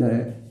 அப்போ இந்த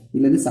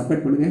இதில் இருந்து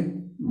செப்பரேட் பண்ணுங்கள்.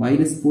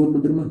 மைனஸ் 4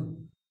 வந்துடுமா?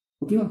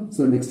 ஓகேவா?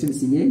 ஸோ நெக்ஸ்ட்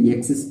என்ன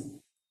எக்ஸ்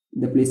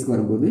இந்த பிளேஸ்க்கு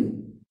வரும்போது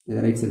இதை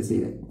ரைட் சைடு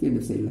செய்கிறேன். ஓகே?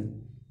 இந்த சைடில்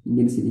இங்கே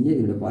என்ன செய்வீங்க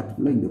இதோட பார்ட்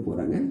ஃபுல்லாக இங்கே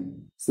போகிறாங்க.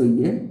 ஸோ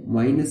இங்கே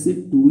minus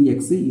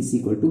 2x is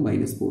equal to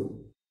minus 4.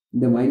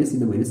 இந்த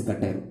மைனஸ்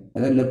கட் ஆயிரும்.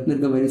 அதாவது லெஃப்ட்டில்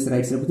இருக்க மைனஸ்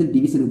ரைட் சைடு பார்த்து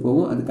டிவிஷனுக்கு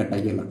போவோம், அது கட்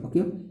ஆகிடலாம்.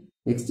 Okay?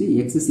 Next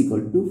X is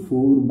equal to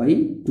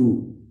 4/2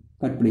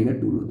 cut பண்ணிங்கன்னா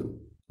 2 வந்துடும்.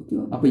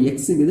 ஓகேவா? அப்போ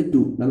எக்ஸுங்கிறது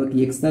 2, நமக்கு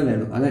எக்ஸ் தான்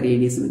வேணும், அதான்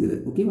ரேடியஸ் இருக்குது.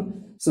 ஓகேவா?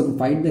 ஸோ இப்போ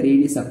find the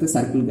radius of the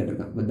circle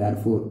கேட்டிருக்கான். But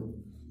therefore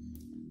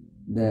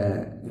the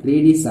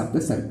radius of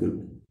the circle,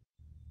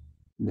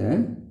 the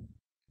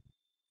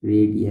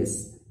radius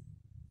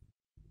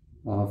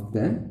of the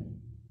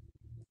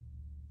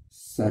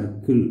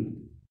circle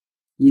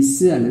is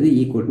அல்லது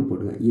ஈக்குவல்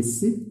போட்டுங்க. Is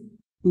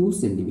 2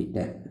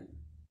 centimetre.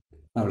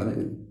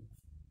 அவ்வளோதான்.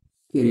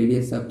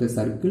 Radius of the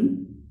circle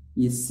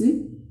is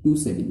 2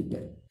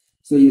 centimetre.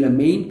 So இதில்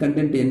main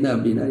content என்ன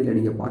அப்படின்னா, இதில்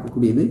நீங்கள்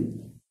பார்க்கக்கூடியது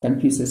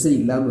கன்ஃபியூசஸே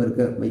இல்லாமல்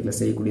இருக்க மைக்கில்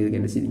செய்யக்கூடியதுக்கு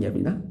என்ன செய்வீங்க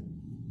அப்படின்னா,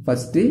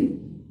 ஃபஸ்ட்டு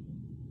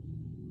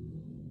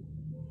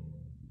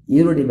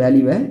இதனுடைய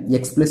வேல்யூவை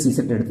எக்ஸ் ப்ளஸ்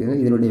இசட் எடுத்துக்கோங்க.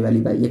 இதனுடைய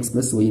வேல்யூவை எக்ஸ்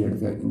ப்ளஸ் ஒய்னு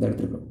எடுத்துக்கோங்க. இந்த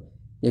எடுத்துருக்கோம்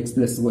எக்ஸ்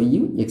ப்ளஸ்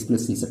ஒய்யும் எக்ஸ்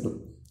ப்ளஸ் இசட்டும்.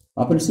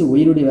 அப்புறம்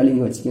ஒய்னுடைய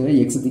வேல்யூங்க வச்சுக்கோங்க,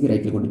 எக்ஸத்துக்கு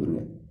ரைட்டில் கொண்டு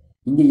போயிருங்க.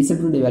 இங்கே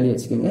இசட்டுடைய வேல்யூ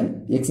வச்சுக்கோங்க,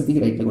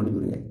 எக்ஸத்துக்கு ரைட்டில் கொண்டு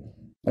போயிருங்க.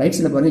 ரைட்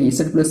சைடில் பாருங்கள்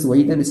இசட் ப்ளஸ்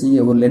ஒய் தான்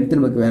செய்யுங்க. ஒரு லென்த்து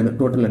நமக்கு வேணும்,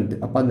 டோட்டல் லென்த்து.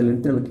 அப்போ அந்த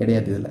லென்த்து நமக்கு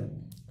கிடையாது இதில்,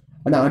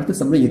 ஆனால் அடுத்த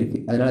சம்மில்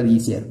இருக்குது, அதனால் அது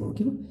ஈஸியாக இருக்கும்.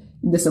 ஓகேவா?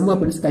 இந்த செம்ம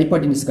அப்படி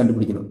ஹைபாட்டினிஸ்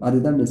கண்டுபிடிக்கணும்.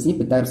 அதுதான் நிச்சயம்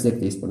பித்தாகரஸ்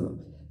ஃபேஸ் பண்ணணும்.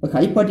 இப்போ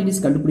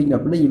ஹைபாட்டினிஸ் கண்டுபிடிக்கணும்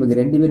அப்படின்னா இவங்க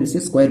ரெண்டு பேரும்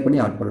நிச்சயம் ஸ்கொயர் பண்ணி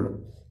ஆட் பண்ணணும்.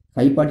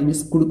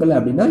 ஹைபாட்டினிஸ் கொடுக்கல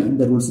அப்படின்னா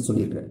இந்த ரூல்ஸ்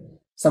சொல்லியிருக்கிறேன்.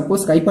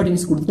 சப்போஸ்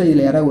ஹைபாட்டினிஸ் கொடுத்துட்டா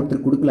இதில் யாராவது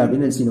ஒருத்தர் கொடுக்கல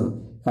அப்படின்னு நினச்சிக்கணும்,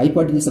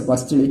 ஹைபாட்டினிஸை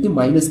ஃபஸ்ட் எழுதிட்டு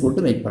மைனஸ்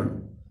போட்டு ரைட் பண்ணணும்.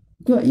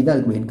 ஓகேவா? இதான்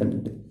அதுக்கு மெயின்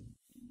கண்டென்ட்.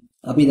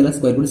 அப்போ இதெல்லாம்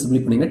ஸ்கொயர் பண்ணி சிம்பிளி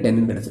பண்ணிங்கன்னா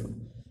 10 கிடச்சிடும்.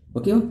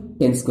 ஓகேவா?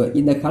 10 ஸ்கொயர்.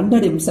 இந்த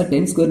 100 எம்ஸாக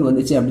 10 ஸ்கொயர்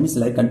வந்துச்சு அப்படின்னு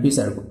சில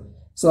கன்ஃபியூஸாக இருக்கும்.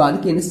 ஸோ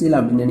அதுக்கு என்ன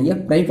செய்யலாம் அப்படின்னு நீங்கள்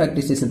ப்ரைம்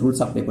ஃபேக்டரைசேஷன்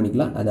ரூல்ஸ் அப்ளை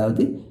பண்ணிக்கலாம்.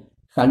 அதாவது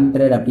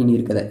 100 அப்படின்னு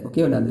இருக்கிறத,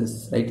 ஓகேவா, நான் அந்த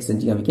ரைட்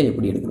செஞ்சு காமிக்க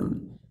எப்படி எடுக்கணும்.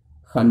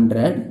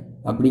 100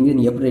 அப்படிங்கிறது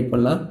நீங்கள் எப்படி ரைட்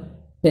பண்ணலாம்,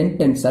 10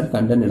 10s are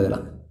 100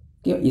 எழுதலாம்.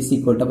 ஓகேவா? இஸ்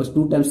ஈக்குவல் டு அப்போ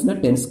 2 டைம்ஸ்னா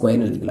 10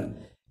 ஸ்கொயர்னு எழுதிக்கலாம்.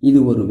 இது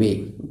ஒரு வே.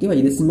 ஓகேவா?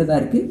 இது சின்னதாக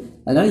இருக்குது,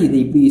 அதனால் இதை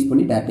இப்படி யூஸ்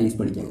பண்ணி டேட்டா யூஸ்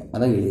பண்ணிக்கோங்க.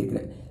 அதான்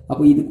எழுதியிருக்கிறேன்.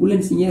 அப்போ இதுக்குள்ளே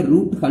நீங்கள்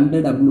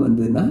 √100 அப்படின்னு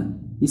வந்ததுன்னா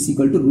இஸ்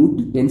ஈக்குவல் டு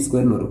 √10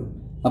 ஸ்கொயர்னு வரும்.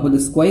 அப்போ இந்த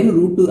ஸ்கொயர்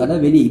ரூட்டு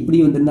அதான் வெளியே இப்படி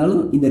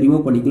வந்திருந்தாலும் இதை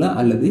ரிமூவ் பண்ணிக்கலாம்,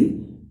 அல்லது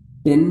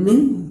 10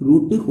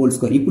 ரூட்டு ஹோல்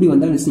ஸ்கொயர் இப்படி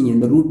வந்தாலும் நீங்கள்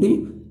இந்த ரூட்டு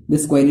இந்த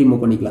ஸ்கொயர்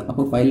ரிமூவ் பண்ணிக்கலாம்.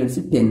 அப்போ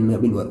 510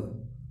 அப்படின்னு வரும்.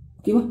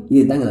 ஓகேவா?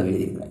 இதுதாங்க நான்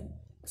எழுதியிருக்கிறேன்.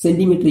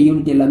 சென்டிமீட்டர்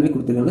யூனிட் எல்லாமே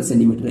கொடுத்துருக்காங்க,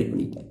 சென்டிமீட்டர் ரைட்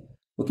பண்ணிட்டேன்.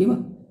 ஓகேவா?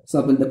 ஸோ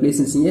அப்போ இந்த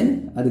பிளேஸ் நினச்சிங்க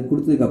அது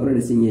கொடுத்ததுக்கப்புறம்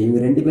நினச்சிங்க இவங்க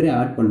ரெண்டு பேரும்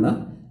ஆட் பண்ணால்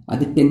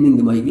அது 10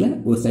 இந்த மைக்கில்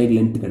ஒரு சைடு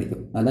லென்த்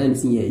கிடைக்கும். அதான்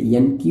நினச்சிங்க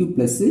NQ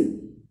ப்ளஸ்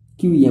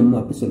QM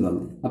அப்படி சொல்லுவாங்க.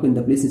 அப்போ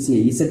இந்த பிளேஸ் நினச்சிங்க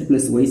Z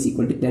plus Y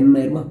equal to 10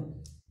 ஆயிருமா?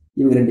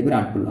 இவங்க ரெண்டு பேரும்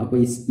ஆட் பண்ணலாம். அப்போ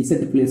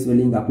இசட் பிளேஸ்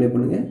வேல்யூ இங்கே அப்ளை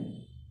பண்ணுங்க,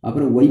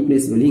 அப்புறம் ஒய்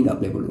பிளேஸ் வேல்யூ இங்கே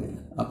அப்ளை பண்ணுங்க.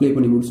 அப்ளை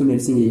பண்ணி முடிச்சோன்னு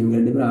நினைச்சிங்க இவங்க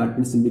ரெண்டு பேரும் ஆட்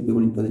பண்ணி சிம்பிளிஃபை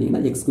பண்ணி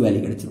பார்த்தீங்கன்னா எக்ஸ்க்கு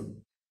வேல்யூ கிடைச்சிடும்.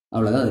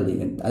 அவ்வளோதான் அதோடைய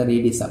லென்த். அது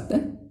ரேடியஸ் ஆஃப் த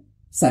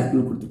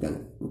சர்க்கிள் கொடுத்துருக்காங்க.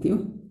 ஓகேவா?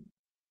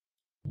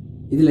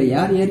 இதில்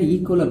யார் யார்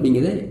ஈக்குவல்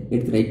அப்படிங்கிறத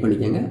எடுத்து ரைட்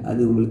பண்ணிக்கோங்க.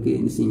 அது உங்களுக்கு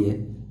நினைச்சிங்க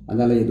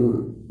அதனால்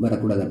எதுவும்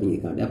வரக்கூடாது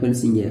அப்படிங்கிறக்காண்டி. அப்போ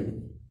நினைச்சிங்க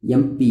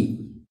எம்பி,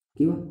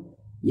 ஓகேவா,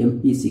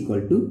 MP is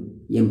equal to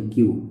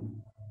MQ,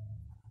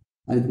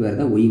 அதுக்கு வேறு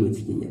தான் ஒய்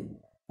வச்சுருக்கீங்க.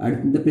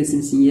 அடுத்து இந்த பிளேஸ்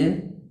நினைச்சிங்க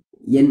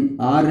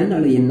என்ஆர்என்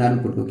அல்லது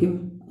என்ஆர்னு போட்டு, ஓகேவா,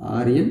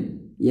 R N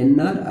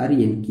NR R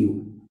என்கியூ,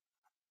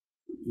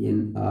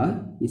 NR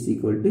is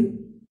equal to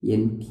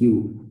என்கியூ,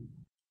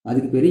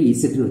 அதுக்கு பேர்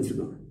இசட்னு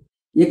வச்சுருக்கோம்.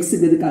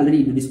 எக்ஸுக்கு இதுக்கு ஆல்ரெடி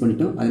இன்ட்ரடியூஸ்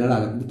பண்ணிட்டோம், அதனால்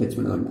அதை வந்து டச்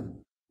பண்ண வேண்டாம்.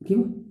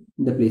 ஓகேவா?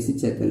 இந்த பிளேஸு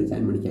சேர்த்து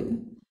ஜாயின் பண்ணிக்காங்க.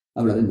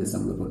 அவ்வளோதான் இந்த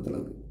சம்மை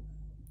பொறுத்தளவுக்கு.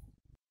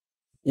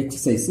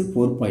 எக்ஸசைஸ்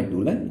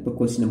 4.2ல் இப்போ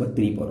கொஸ்டின் நம்பர்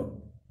 3 போகிறோம்.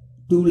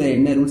 2ல்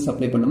என்ன ரூல்ஸ்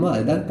அப்ளை பண்ணமோ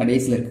அதுதான்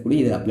கடைசியில்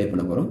இருக்கக்கூடிய இதை அப்ளை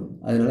பண்ண போகிறோம்.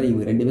 அதனால்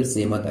இவங்க ரெண்டு பேரும்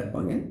சேமாக தான்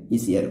இருப்பாங்க,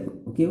 ஈஸியாக இருக்கும்.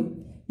 ஓகேவா?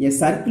 எ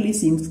circle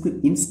is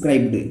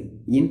inscribed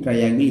in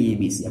triangle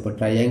ABC. அப்போ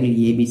ட்ரையாங்கிள்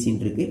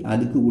ஏபிசின்னு இருக்குது,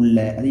 அதுக்கு உள்ள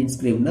அது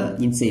இன்ஸ்கிரைப்னா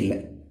இன்சைடில்.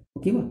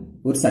 ஓகேவா?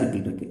 ஒரு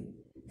சர்க்கிள் இருக்குது,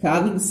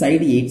 ஹேவிங்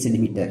சைடு 8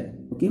 சென்டிமீட்டர்,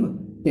 ஓகேவா,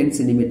 10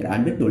 சென்டிமீட்டர்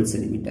அண்ட் 12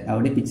 சென்டிமீட்டர்.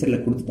 அவனே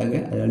பிக்சரில் கொடுத்துட்டாங்க,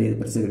 அதனால இது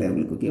பிரச்சனை கிடையாது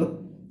உங்களுக்கு. ஓகேவா?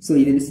 ஸோ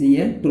இது என்ன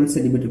செய்ய 12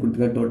 சென்டிமீட்டர்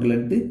கொடுத்துருக்காங்க டோட்டல்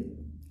எடுத்து.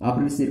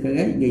 அப்புறம் என்ன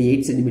செஞ்சிருக்காங்க, இங்கே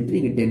 8 சென்டிமீட்டர்,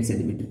 இங்கே 10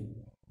 சென்டிமீட்டர்.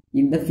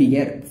 இந்த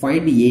ஃபிகர்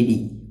ஃபைண்ட் ஏடி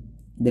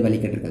இந்த வேலை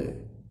கேட்டிருக்காங்க.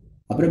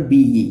 அப்புறம்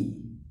பிஇ,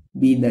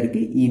 பி இந்த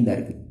இருக்குது, இ இந்த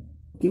இருக்குது.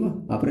 ஓகேவா?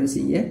 அப்புறம் என்ன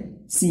செய்ய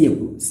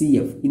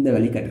சிஎஃப் இந்த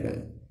வேலை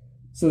கேட்டிருக்காங்க.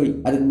 ஸோ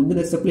அதுக்கு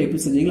முந்தின ஸ்டெப்பில்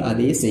எப்படி செஞ்சீங்களோ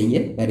அதே செய்யுங்க,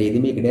 வேறு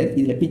எதுவுமே கிடையாது.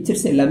 இதில்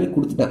பிக்சர்ஸ் எல்லாமே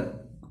கொடுத்துட்டாங்க,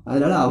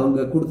 அதனால் அவங்க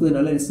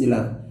கொடுத்ததுனால என்ன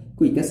செய்யலாம்,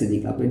 குயிக்காக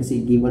செஞ்சுக்கலாம். அப்போ என்ன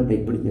செய்ய கிவன்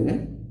டைப் பண்ணிக்கோங்க.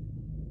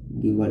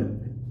 கிவன்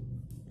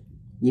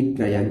இன்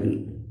ட்ரையாங்கிள்,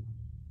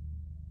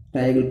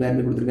 ட்ரையாங்கிள்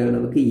பேரில் கொடுத்துருக்காங்க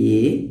நமக்கு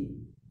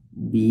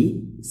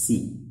ஏபிசி.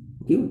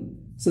 ஓகேவா?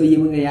 ஸோ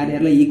இவங்க யார்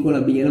யாரெல்லாம் ஈக்குவல்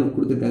அப்படிங்கிறத நமக்கு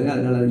கொடுத்துருக்காங்க,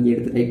 அதனால் நீங்கள்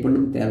எடுத்து டைப்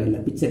பண்ணணும் தேவையில்லை,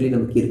 பிக்சர்லேயே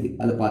நமக்கு இருக்குது,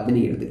 அதை பார்த்து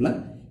நீங்கள் எடுத்துக்கலாம்.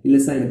 இல்லை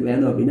சார் எனக்கு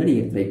வேணும் அப்படின்னா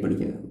நீங்கள் எடுத்து டைப்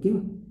பண்ணிக்கோங்க. ஓகேவா?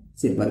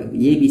 சரி பாருங்க,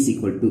 ஏபிசி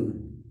ஈக்குவல்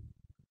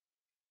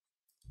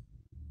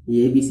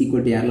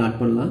டு யாரெல்லாம் ஆட்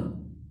பண்ணலாம்,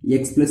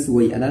 எக்ஸ் பிளஸ்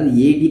ஒய், அதாவது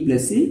ஏடி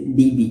பிளஸ்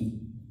டிபி,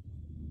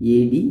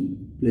 ஏடி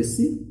பிளஸ்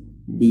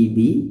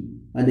டிபி,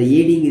 அந்த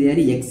ஏடிங்கிறது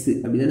யார் எக்ஸ்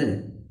அப்படிதானே,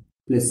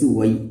 plus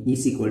Y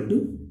is equal to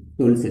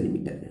 12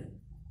 centimetre.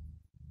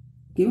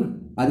 ஓகேவா?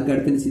 அதுக்கு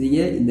அடுத்து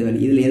நினைச்சீங்க இந்த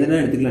வேல்யூ, இதில் எதனா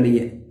எடுத்துக்கலாம்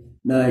நீங்கள்.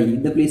 நான்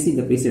இந்த பிளேஸ்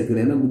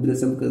எடுத்துக்கிறேன், ஏன்னா முந்தின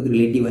சமுக்கு அது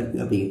ரிலேட்டிவாக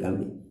இருக்குது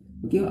அப்படிங்கிறக்காண்டி.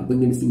 ஓகேவா? அப்போ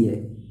இங்கே நினைச்சீங்க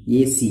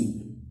ஏசி,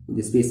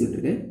 இந்த ஸ்பேஸ்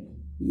விட்டுருக்கேன்,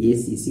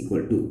 AC is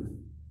equal to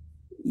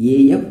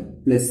AF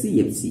plus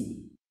FC,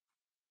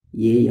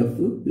 AF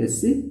plus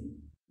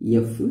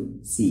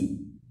FC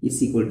is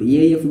equal to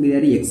AF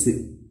யாரு X,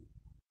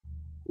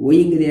 Y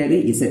யாரு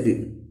Z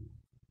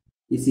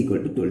is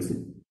equal to 12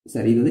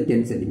 sorry இது வந்து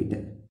 10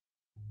 சென்டிமீட்டர்.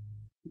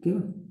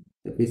 ஓகேவா?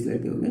 இந்த பேஸில்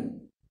இருக்கவங்க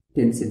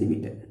 10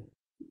 சென்டிமீட்டர்.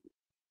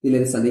 இதில்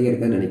எது சந்தேகம்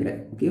இருக்கான்னு நினைக்கிறேன்.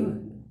 ஓகேவா?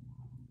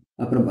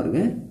 அப்புறம்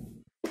பாருங்க,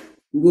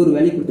 இங்கே ஒரு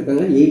வேல்யூ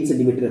கொடுத்துருக்காங்க 8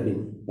 சென்டிமீட்டர்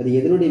அப்படின்னு. அது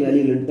எதனுடைய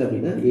வேல்யூ லென்த்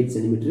அப்படின்னா 8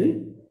 சென்டிமீட்டர்.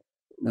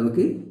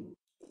 நமக்கு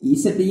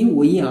இசட்டையும்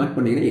ஒய்யும் ஆட்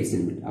பண்ணீங்கன்னா 8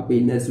 சென்டிமீட்டர். அப்போ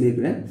என்ன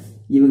சொல்லியிருக்கிறேன்,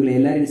 இவங்களை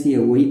எல்லாரும்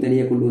செய்ய ஒய்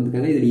தனியாக கொண்டு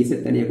வந்துருக்காங்க, இதில்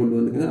இசட் தனியாக கொண்டு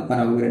வந்துருக்காங்க.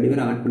 அப்புறம் அவங்க ரெண்டு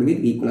பேரும் ஆட் பண்ணுங்க,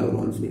 இது ஈக்குவலாக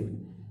வருவான்னு சொல்லியிருக்கேன்.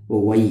 இப்போ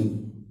ஒய்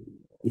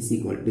இஸ்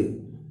ஈக்குவல் டு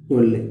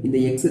 12. இந்த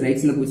எக்ஸ்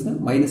ரைட் சைடில் போச்சுன்னா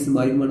மைனஸ்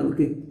மாறிடுமா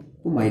நமக்கு,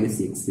 இப்போ மைனஸ்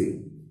எக்ஸு.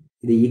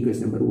 இது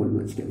ஈக்குவேஷன் நம்பர் 1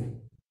 வச்சுக்கோங்க.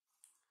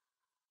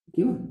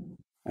 ஓகேவா?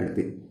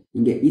 அடுத்து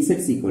இங்கே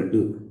இசட் ஈக்குவல்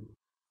டு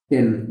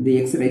 10, இந்த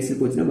எக்ஸ் ரைட்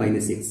சைடு போச்சுன்னா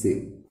மைனஸ் எக்ஸு.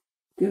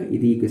 ஓகே,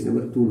 இது ஈக்குவேஷன்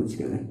நம்பர் 2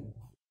 வச்சுக்கோங்க.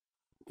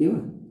 ஓகேவா?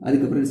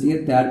 அதுக்கப்புறம்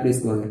நீங்கள் தேர்ட்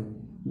பிளேஸ்க்கு வாங்க.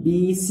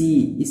 PC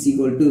is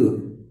equal to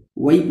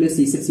Y plus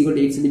Z equal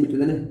to 8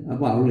 centimetre தானே.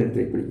 அப்போ அவங்கள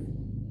ட்ரை பண்ணி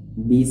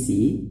PC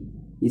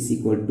is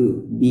equal to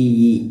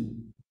BE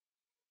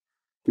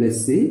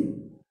plus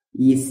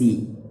EC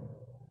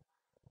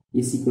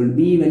is equal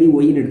B value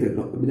ஒய்னு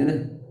எடுத்துருக்கோம் அப்படி தானே,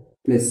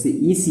 பிளஸ்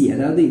இசி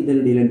அதாவது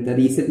இதனுடைய லென்த்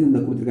அது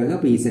இசட்னு கொடுத்துருக்காங்க.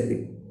 அப்போ இசட்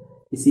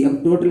இசி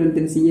அப்போ டோட்டல்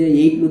லென்த் என்ன செய்ய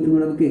 8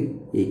 வந்துருமா நமக்கு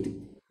 8.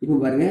 இப்போ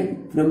பாருங்க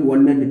from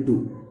 1 and 2,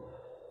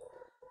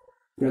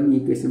 from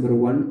equation number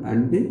 1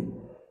 and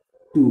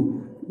 2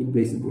 in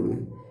place போடுங்க.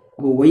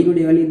 அப்போ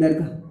ஒய்னுடைய வேல்யூ இந்த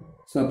இருக்கா,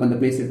 ஸோ அப்போ அந்த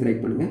பிளேஸ் எடுத்து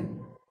ரைட் பண்ணுங்க.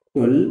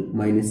 12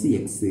 மைனஸ்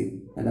எக்ஸு,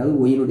 அதாவது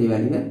ஒய்னுடைய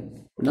வேல்யூவை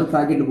நான்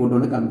ப்ராக்கெட்டில்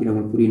போட்டோன்னு காமிக்கிறேன்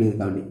உங்களுக்கு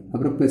புரியணுக்காண்டி.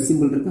 அப்புறம் ப்ளஸ்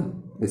சிம்பிள் இருக்கா,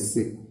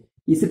 ப்ளஸ்ஸு.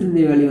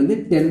 இசட்டுடைய வேல்யூ வந்து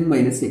 10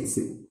 minus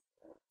x,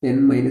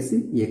 10 minus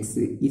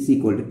x is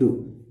equal to 2.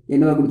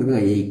 என்னவா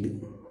கொடுத்துருக்காங்க 8.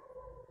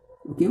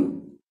 ஓகேவா?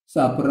 ஸோ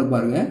அப்புறம்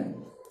பாருங்கள்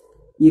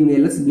இவங்க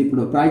எல்லாம் சிம்பிளி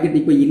பண்ணுவோம். ப்ராக்கெட்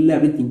இப்போ இல்லை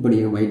அப்படின்னு திங்க்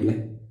பண்ணிடுங்க மைண்டில்.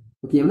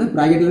 ஓகேவா?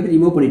 ப்ராக்கெட்டில் வந்து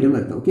ரிமூவ் பண்ணிட்டோம்னு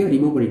அர்த்தம். ஓகே,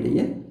 ரிமூவ்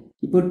பண்ணிட்டீங்க.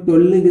 இப்போ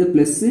 12ங்கிறது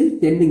ப்ளஸ்ஸு,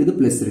 10ங்கிறது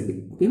ப்ளஸ்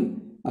இருக்குது. ஓகே,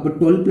 அப்போ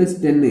 12 +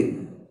 10,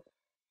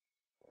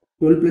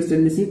 12 +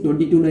 10 is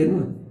 22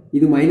 ஆயிருமா.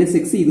 இது மைனஸ்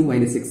எக்ஸ், இது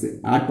மைனஸ் எக்ஸ்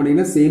ஆட்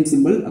பண்ணிங்கன்னா சேம்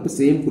சிம்பிள், அப்போ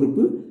சேம்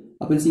குரூப்பு.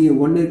 அப்போ இங்கே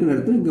 1 இருக்குன்னு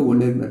அர்த்தம், இங்கே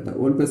 1 இருக்குன்னு அர்த்தம்.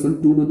 1 + 1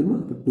 2 வந்துருமா.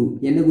 அப்போ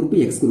 2 என்ன குரூப்பு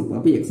எக்ஸ் குரூப்,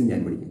 அப்போ எக்ஸ்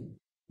ஜாயின் பண்ணிக்கோங்க.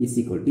 Is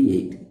equal to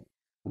 8.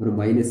 அப்புறம்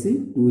மைனஸ்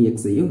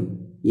 2xஐயும்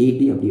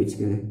 8ஐயும் அப்படி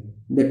வச்சுக்கோங்க.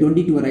 இந்த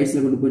 22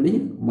 ரைட்ஸில் கொண்டு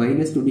போனீங்க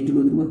மைனஸ் 22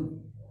 வந்துருமா.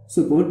 ஸோ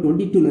இப்போ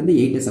 22லேருந்து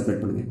 8ஐ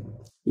செப்பரேட் பண்ணுங்கள்.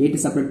 8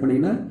 செப்பரேட்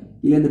பண்ணீங்கன்னா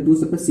இல்ல இந்த 2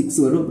 செப்பரேட்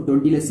 6 வரும். அப்ப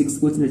 20ல 6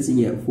 போச்சுன்னு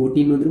வெச்சீங்க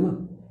 14 வந்துருமா?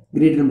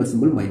 Greater number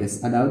symbol minus.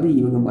 அதாவது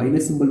இவங்க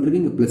மைனஸ் சிம்பல்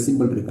இருக்கு, இங்க பிளஸ்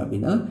சிம்பல் இருக்கு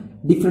அப்படின்னா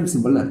டிஃபரண்ட்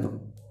சிம்பல் அர்த்தம்.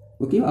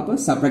 ஓகே, அப்ப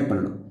செப்பரேட்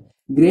பண்ணணும்.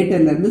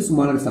 கிரேட்டர்ல இருந்து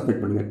ஸ்மாலர்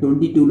செப்பரேட் பண்ணுங்க.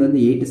 22ல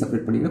இருந்து 8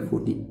 செப்பரேட் பண்ணீங்கன்னா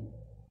 14.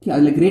 ஓகே,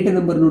 அதுல கிரேட்டர்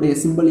நம்பர்னுடைய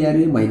சிம்பல்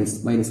யாரு? மைனஸ்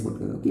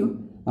போட்டுக்கோங்க. ஓகே,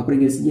 அப்புறம்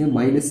இங்க வச்சீங்க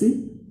மைனஸ்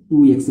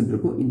 2x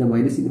இருக்கும். இந்த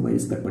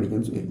மைனஸ் கட்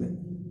பண்ணிக்கலாம்னு சொல்லியிருக்கேன்.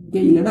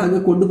 ஓகே, இல்லைன்னா அங்க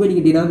கொண்டு போய்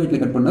நீங்க டினாமினேட்டர்ல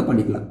கட் பண்ணா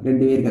பண்ணிக்கலாம்.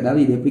 ரெண்டு பேருக்கு.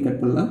 அதாவது இது எப்படி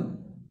கட் பண்ணலாம்?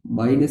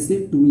 minus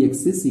 2x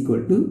is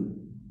equal to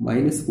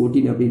minus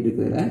 14 அப்படின்னு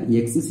இருக்கிறதுல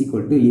x is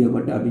equal to இதை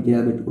மட்டும் அப்படி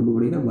டினாமினேட்டர் கொண்டு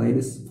போனீங்கன்னா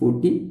minus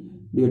 14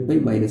 divided by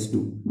minus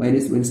 2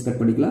 minus cut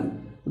பண்ணிக்கலாம்.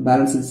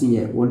 பேலன்ஸ் வச்சீங்க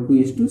 1 2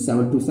 is to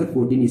 7 2 sir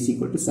 14 is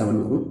equal to 7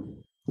 வரும்.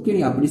 ஓகே,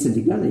 நீங்க அப்படி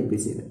செஞ்சுக்கலாம். நான் இப்படி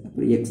செய்யறேன்.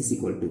 அப்புறம் x is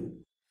equal to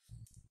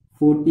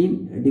 14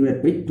 divided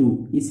by 2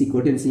 is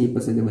equal to என்ன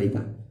இப்ப செஞ்ச மாதிரி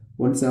தான்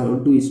 1 7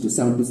 2 is to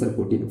 7 2 sir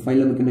 14.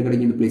 ஃபைல் நமக்கு என்ன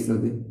கிடைக்கும்? இந்த பிளேஸ்ல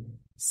வந்து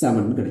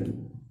 7 கிடைக்கும்.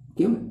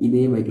 ஓகே,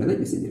 இதே மைக்ல தான்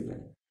இப்ப செஞ்சிருக்கேன்.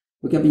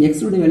 ஓகே, அப்ப x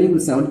உடைய வேல்யூ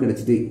உங்களுக்கு 7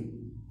 கிடைச்சிட்டு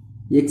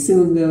x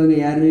உங்க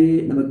யாரு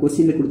நம்ம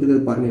क्वेश्चनல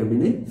கொடுத்திருக்கிறது பாருங்க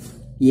அப்படின்னு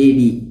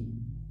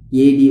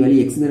AD வேல்யூ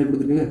x தான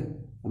கொடுத்திருக்காங்க.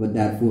 அப்ப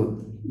therefore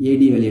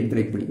AD வேல்யூ எடுத்து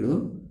ரைட்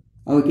பண்ணிக்கணும்.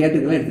 அவங்க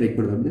கேட்டிருக்கல எடுத்து ரைட்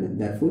பண்ணணும் அப்படினா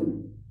therefore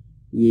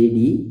AD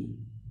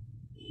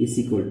is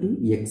equal to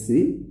x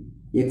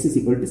is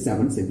equal to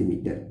 7 cm.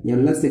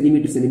 எல்லாம்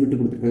சென்டிமீட்டர்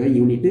கொடுத்திருக்காங்க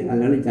யூனிட்.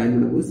 அதனால ஜாயின்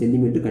பண்ணும்போது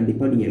சென்டிமீட்டர்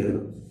கண்டிப்பா நீங்க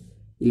எழுதணும்.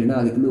 இல்லனா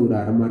அதுக்கு ஒரு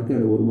அரை மார்க்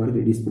அல்ல 1 மார்க்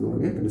ரெடியூஸ்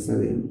பண்ணுவாங்க.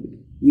 கடைசியா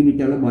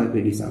யூனிட்டால மார்க்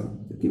ரெடியூஸ் ஆகும்.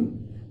 ஓகே,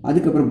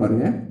 அதுக்கு அப்புறம்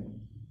பாருங்க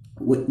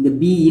இந்த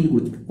b ன்னு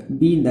கொடுத்துருக்காங்க.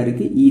 b இந்த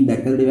இருக்கு, e இந்த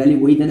இருக்கு. அதோட வேல்யூ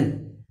y தானே.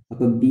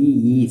 அப்ப b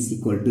e is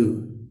equal to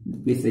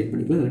please write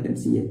பண்ணிக்கலாம்.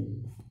 டென்சிங்க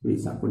இப்படி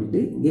ஸ்டார்ட் பண்ணிட்டு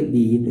இங்க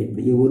b ன்னு ரைட்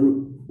பண்ணி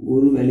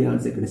ஒரு வேல்யூ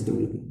ஆன்சர் கிடைச்சிட்டு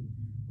உங்களுக்கு.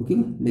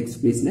 ஓகேவா? நெக்ஸ்ட்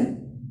பிளேஸ்ல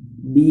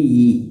b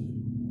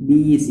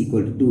is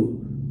equal to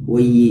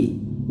y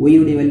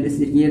உடைய வேல்யூ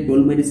எடுத்துக்கிட்டீங்க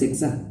 12 minus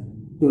x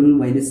 12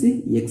 minus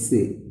x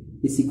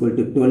is equal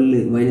to 12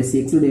 minus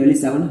x உடைய வேல்யூ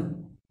 7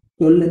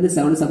 12 ல இருந்து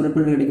 7 செப்பரேட்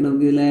பண்ண கிடைக்கும்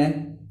நமக்கு இதுல.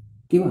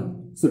 ஓகேவா?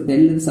 சோ 10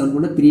 ல இருந்து 7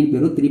 பண்ணா 3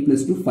 வரும். 3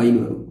 plus 2 5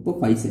 வரும். அப்போ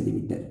 5 cm.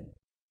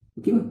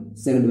 ஓகேவா?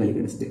 செகண்ட் வேல்யூ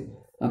கிடைச்சிட்டு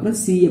அப்புறம்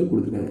CF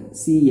கொடுத்திருக்காங்க.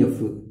 CF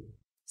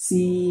C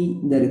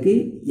இந்த இருக்கு,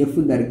 F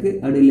இந்த இருக்கு.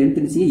 அண்ட் லெந்த்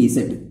நிச்சய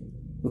Z.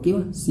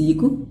 ஓகேவா? C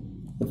க்கும்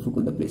F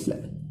க்கும் இந்த பிளேஸ்ல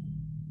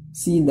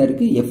C இந்த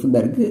இருக்கு, F இந்த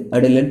இருக்கு.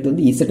 அண்ட் லெந்த்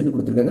வந்து Z ன்னு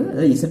கொடுத்திருக்காங்க.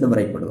 அத Z நம்ம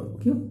ரைட் பண்ணுவோம்.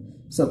 ஓகே,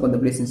 சோ அப்ப அந்த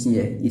பிளேஸ்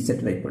நிச்சய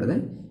Z ரைட்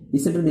பண்ணுறேன்.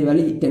 Z உடைய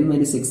வேல்யூ 10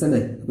 minus x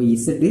தானே. அப்ப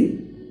Z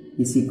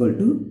is equal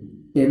to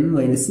 10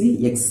 minus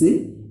x.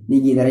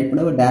 நீங்க இத ரைட்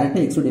பண்ணா டைரக்டா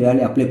x உடைய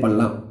வேல்யூ அப்ளை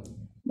பண்ணலாம்.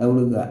 நான்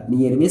உங்களுக்கு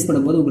நீங்க ரிவைஸ்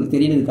பண்ணும்போது உங்களுக்கு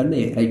தெரியணும்னு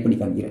ரைட் பண்ணி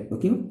காமிக்கிறேன்.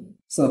 ஓகே,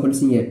 சோ அப்ப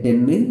நீங்க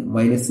 10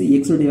 minus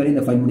x உடைய வேல்யூ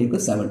இந்த ஃபைண்ட்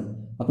பண்ணிருக்கோம் 7.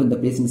 அப்ப இந்த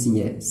பிளேஸ்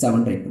நீங்க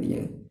 7 ரைட் பண்ணீங்க.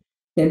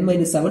 10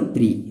 minus 7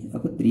 3.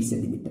 அப்ப 3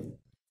 cm.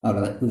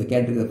 அவ்வளவுதான். இந்த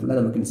கேட்டகரி ஃபுல்லா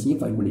நமக்கு நீங்க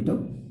ஃபைண்ட்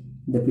பண்ணிட்டோம்.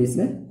 இந்த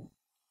பிளேஸ்ல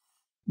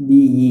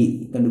BE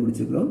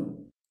கண்டுபிடிச்சிருக்கோம்.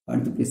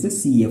 அடுத்த பிளேஸ்ல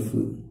CF.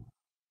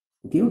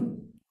 ஓகே,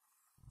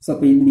 சோ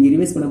அப்ப நீங்க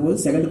ரிவைஸ் பண்ணும்போது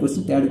செகண்ட்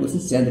क्वेश्चन தேர்ட்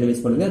क्वेश्चन சேர்ந்து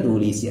ரிவைஸ் பண்ணுங்க. அது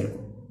உங்களுக்கு ஈஸியா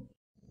இருக்கும்.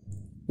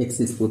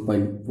 எக்ஸர்சைஸ்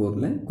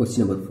 4.4ல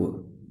क्वेश्चन நம்பர்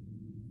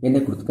 4 என்ன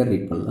கொடுத்துக்க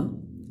ரீட் பண்ணலாம்.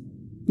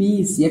 P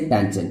is a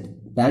tangent.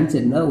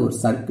 Tangentனா ஒரு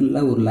சர்க்கிள்ல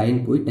ஒரு லைன்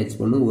போய் டச்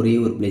பண்ணும் ஒரே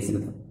ஒரு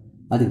பிளேஸ்ல தான்.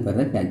 அதுக்கு பேர்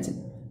தான் tangent.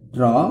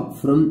 Draw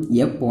from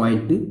a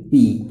point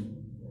P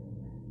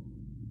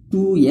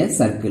to a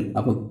circle.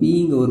 அப்ப P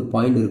ங்க ஒரு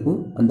பாயிண்ட்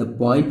இருக்கும். அந்த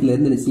பாயிண்ட்ல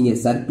இருந்து நீங்க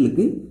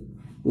சர்க்கிளுக்கு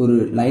ஒரு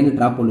லைனை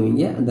டிரா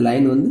பண்ணுவீங்க. அந்த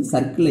லைன் வந்து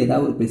சர்க்கிள்ல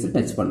ஏதாவது ஒரு பிளேஸ்ல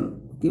டச் பண்ணணும்.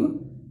 ஓகேவா?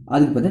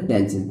 அதுக்கு பேர் தான்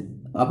tangent.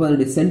 அப்ப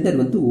அதோட சென்டர்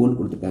வந்து O ன்னு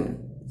கொடுத்திருக்காங்க.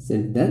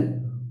 Centre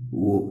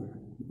O.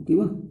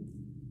 ஓகேவா?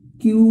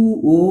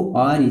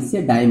 QOR is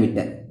a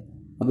diameter.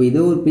 அப்ப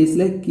இதோ ஒரு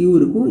பிளேஸ்ல Q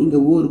இருக்கும், இங்க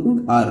O இருக்கும்,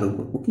 R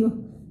இருக்கும். ஓகேவா?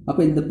 அப்ப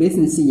இந்த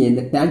பிளேஸ் நிச்சய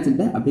இந்த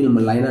tangent அப்படியே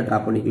நம்ம லைனா டிரா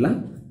பண்ணிக்கலாம்.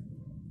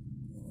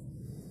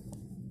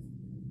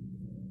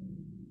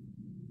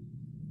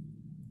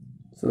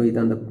 சோ இது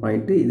அந்த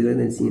பாயிண்ட். இதுல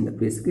இருந்து நிச்சய இந்த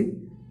பிளேஸ்க்கு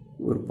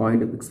ஒரு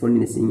பாயிண்ட் ஃபிக்ஸ் பண்ணி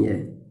நிச்சய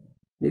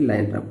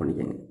லைன் டிரா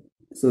பண்ணிக்கங்க.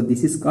 So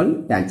this is called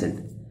tangent.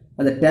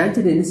 அந்த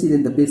tangent என்ன செய்யுது?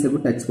 இந்த பிளேஸ்ல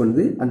போய் டச்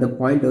பண்ணுது. அந்த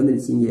பாயிண்ட் வந்து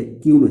நிச்சய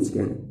Q ன்னு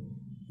வெச்சுக்கங்க.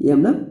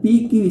 ஏன்னா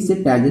PQ is a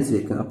tangent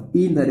சொல்லிருக்காங்க. அப்ப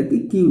P இந்த இருக்கு,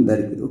 Q இந்த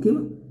இருக்கு.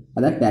 ஓகேவா?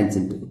 அதான்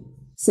tangent.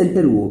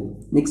 Centre O.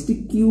 Next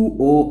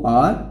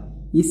QOR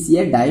is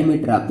a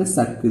diameter of the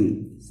circle.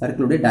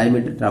 சர்க்கிளோட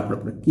diameter draw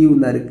பண்ணப்படும். Q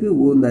இந்த இருக்கு,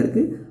 O இந்த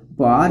இருக்கு.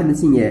 அப்ப R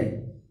நிச்சய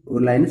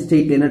ஒரு லைன்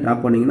ஸ்ட்ரெயிட் லைனா டிரா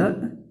பண்ணீங்கன்னா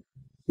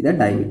இதான்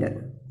diameter.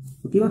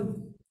 ஓகேவா?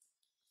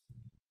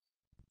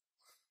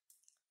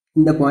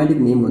 இந்த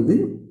பாயிண்ட்க்கு நேம் வந்து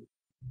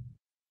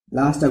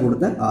லாஸ்டா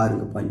கொடுத்த R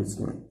பாயிண்ட்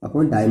வச்சுக்கோங்க.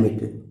 அப்போ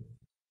diameter.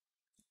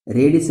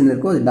 ரேடியஸ் என்ன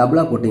இருக்கோ அது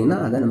டபுளா போட்டீங்கன்னா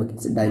அதான்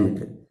நமக்கு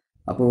diameter.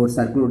 அப்போ ஒரு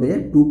சர்க்கிளுடைய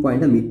 2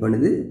 பாயிண்ட மீட்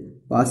பண்ணுது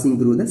passing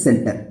through the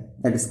center.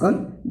 That is called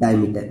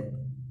diameter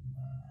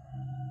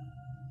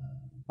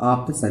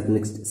of the circle.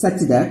 Next,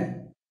 such that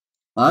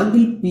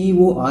angle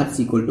POR is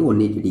equal to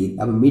 180 degree.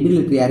 அப்ப மிடில்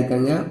யார்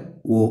இருக்காங்க?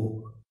 O.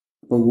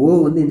 அப்ப O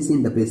வந்து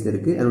இந்த பிளேஸ்ல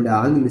இருக்கு. அதோட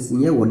ஆங்கிள்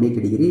நிச்சய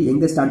 180 டிகிரி.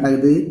 எங்க ஸ்டார்ட்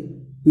ஆகுது?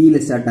 P ல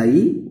ஸ்டார்ட்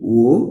ஆகி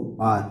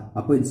OR.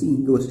 அப்ப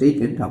இங்க ஒரு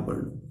ஸ்ட்ரெயிட் லைன் டிரா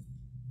பண்ணணும்.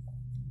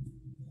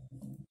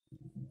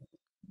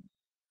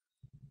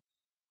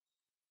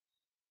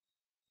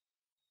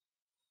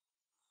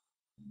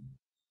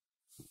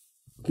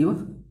 ஓகேவா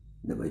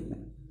இந்த பாயிண்ட்ல.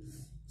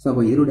 ஸோ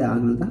அப்போ இதனுடைய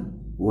ஆங்கிள் தான்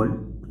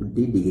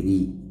 120 டிகிரி.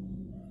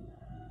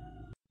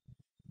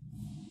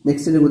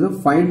 நெக்ஸ்ட் என்ன கொடுத்தோம்,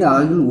 ஃபைண்ட்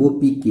ஆங்கிள்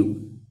OPQ.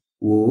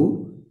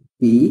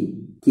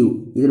 OPQ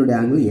இதனுடைய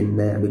ஆங்கிள் என்ன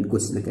அப்படின்னு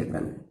கொஸ்டின்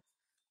கேட்குறாங்க.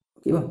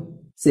 ஓகேவா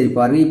சரி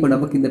பாருங்க, இப்போ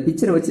நமக்கு இந்த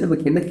பிக்சரை வச்சு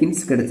நமக்கு என்ன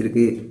ஹிண்ட்ஸ்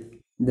கிடைச்சிருக்கு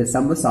இந்த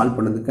சம்மை சால்வ்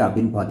பண்ணதுக்கு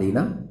அப்படின்னு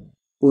பார்த்தீங்கன்னா,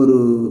 ஒரு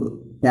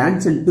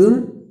டேன்ஜென்ட்டும்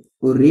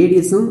ஒரு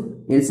ரேடியஸும்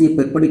என்ன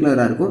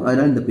பெர்பெண்டிகுலராக இருக்கும்,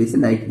 அதனால இந்த பிளேஸ்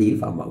 90 டிகிரி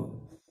ஃபார்ம் ஆகும்.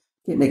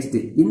 ஓகே நெக்ஸ்ட்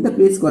இந்த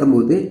பிளேஸ்க்கு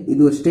வரும்போது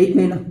இது ஒரு ஸ்ட்ரெயிட்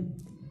லைனா,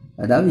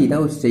 அதாவது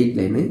இதான் ஒரு ஸ்ட்ரெயிட்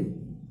லைனு.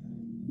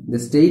 இந்த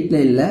ஸ்ட்ரெயிட்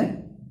லைனில்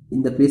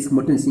இந்த பிளேஸ்க்கு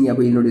மட்டும் நினைச்சிங்க,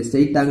 அப்போ என்னுடைய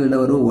ஸ்ட்ரெயிட் ஆங்கிள் என்ன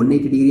வரும்,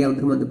 180 டிகிரியாக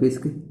வந்துருமா அந்த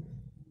பிளேஸ்க்கு.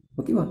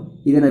 ஓகேவா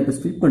இதை நான் இப்போ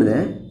ஸ்ப்ளிட்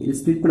பண்ணுறேன். இது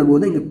ஸ்ப்ளிட்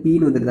பண்ணும்போது இங்கே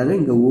Pன்னு வந்துருக்காங்க,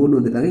 இங்கே Oன்னு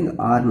வந்துருக்காங்க, இங்கே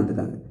Rன்னு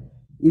வந்துருக்காங்க.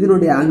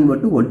 இதனுடைய ஆங்கிள்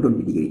மட்டும்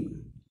 120 டிகிரி.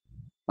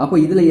 அப்போ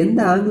இதில் எந்த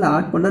ஆங்கிள்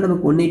ஆட் பண்ணால்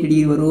நமக்கு 180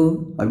 டிகிரி வரும்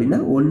அப்படின்னா,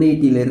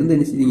 180லேருந்து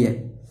நினைச்சிங்க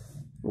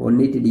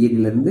 180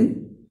 டிகிரிலேருந்து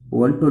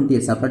 120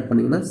 செப்பரேட்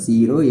பண்ணிங்கன்னா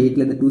 0,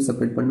 8லேருந்து 2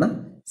 செப்பரேட் பண்ணால்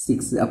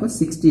 6, அப்போ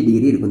 60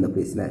 டிகிரி இருக்கும் இந்த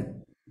பிளேஸில்.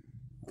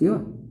 ஓகேவா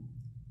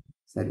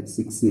சரி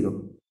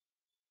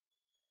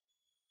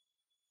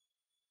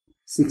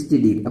 60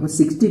 டிகிரி. அப்போ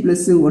 60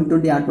 +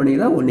 120 ஆட்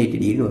பண்ணிங்கன்னா 180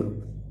 டிகிரி வரும்.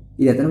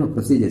 இதை தான் நம்ம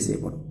ப்ரொசீஜர் செய்ய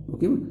போகிறோம்.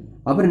 ஓகேவா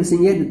அப்புறம் என்ன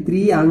செய்யுங்க, இந்த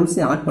 3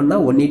 ஆங்கிள்ஸை ஆட்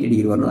பண்ணால் 180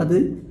 டிகிரி வரணும். அது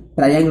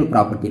ட்ரையாங்கிள்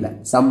ப்ராப்பர்ட்டியில்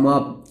சம்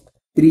ஆஃப்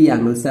 3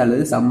 ஆங்கிள்ஸ்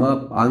அல்லது some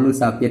of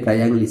angles of A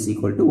triangle is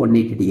equal to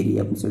 180 degree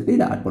அப்படின்னு சொல்லிட்டு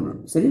இதை ஆட்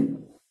பண்ணணும். சரி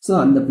ஸோ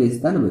அந்த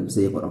பிளேஸ் தான் நம்ம இப்போ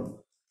செய்ய போகிறோம்.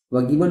 இப்போ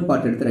கிவன்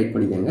பார்ட் எடுத்து ரைட்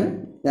பண்ணிக்கோங்க.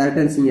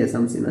 டேரக்டாக நீங்கள்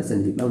சம்ஸ் என்ன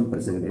செஞ்சுக்கலாம், ஒன்றும்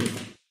பிரச்சனை கிடையாது.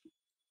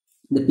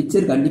 இந்த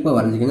பிக்சர் கண்டிப்பாக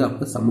வரைஞ்சிக்கோங்க,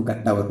 அப்போ சம்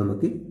கரெக்டாக வரும்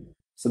நமக்கு.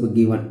 ஸோ இப்போ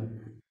கிவன்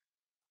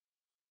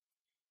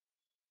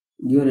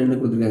என்ன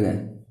கொடுத்துருக்காங்க,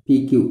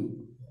 PQ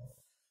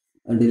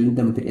அண்ட்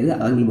லென்த் நமக்கு தெரியாது,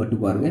 ஆங்கிள்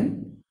மட்டும் பாருங்கள்.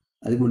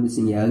 அதுக்கு மட்டும்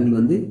செய்யுங்க, ஆங்கிள்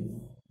வந்து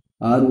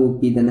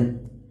ROP தானே,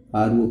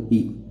 ROP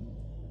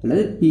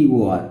அல்லது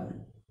POR,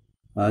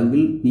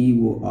 angle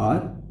POR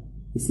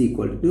is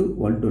equal to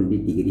 120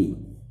 degree.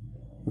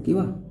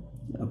 ஓகேவா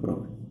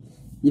அப்புறம்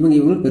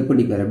இவங்களும்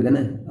பெர்பெண்டிகுலர் அப்படி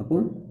தானே, அப்போ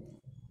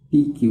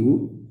PQ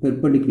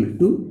பெர்பெண்டிகுலர்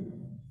டு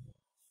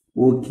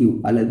OQ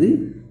அல்லது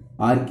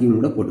RQ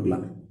கூட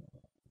போட்டுக்கலாம்,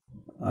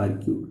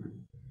 RQ.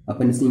 அப்போ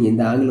என்ன செய்யுங்க,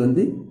 இந்த ஆங்கிள்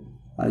வந்து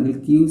angle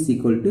Q is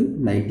equal to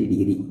 90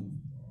 degree.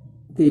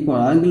 Okay இப்போ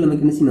ஆங்கிள்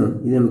நமக்கு என்ன செய்யணும்,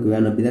 இது நமக்கு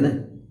வேணும் அப்படி தானே.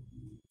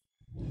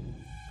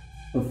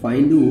 இப்போ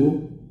ஃபைண்ட்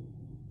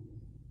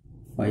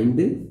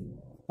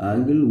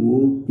ஆங்கிள்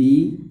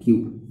OPQ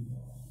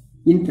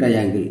இன்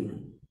ட்ரையாங்கிள்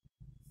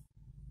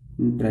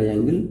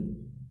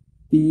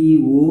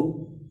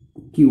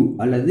POQ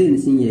அல்லது என்ன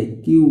செய்யுங்க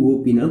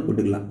QOPனாலும்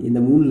போட்டுக்கலாம். இந்த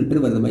 3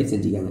 லெட்டர் வர மாதிரி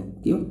செஞ்சுக்காங்க.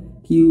 ஓகேவா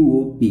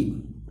QOP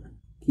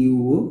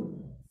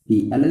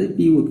அல்லது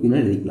POQனா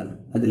எழுதிக்கலாம்.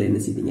 அதில் என்ன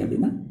செய்வீங்க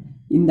அப்படின்னா,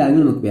 இந்த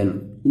ஆங்கிள் நமக்கு வேணும்,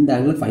 இந்த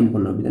ஆங்கிள் ஃபைண்ட்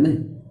பண்ணணும் அப்படி தானே.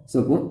 ஸோ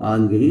அப்போ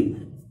ஆங்கிள்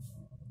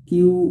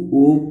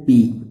QOP,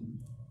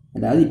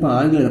 அதாவது இப்போ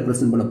ஆங்கிள்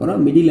ரெப்ரசன்ட் பண்ண போகிறோம்.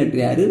 மிடில்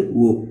லெட்டர் யாரு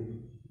O,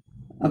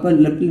 அப்போ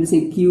லெஃப்டில் என்ன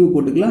செய்ய Q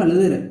போட்டுக்கலாம்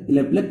அல்லது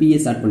லெஃப்டில்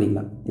PS ஆட்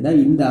பண்ணிக்கலாம். ஏதாவது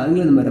இந்த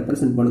ஆங்கிளை நம்ம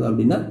ரெப்ரசன்ட் பண்ணணும்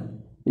அப்படின்னா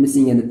என்ன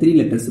செய்யுங்க, அந்த 3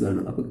 லெட்டர்ஸ்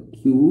வேணும். அப்போ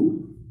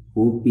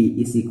QOP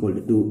இஸ் ஈக்குவல்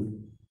டு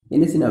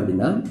என்ன செய்யணும்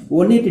அப்படின்னா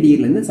 180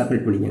 டிகிரிலேருந்து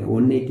செப்பரேட் பண்ணிக்கோங்க.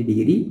 180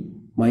 டிகிரி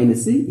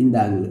மைனஸ் இந்த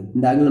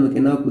ஆங்கிள் நமக்கு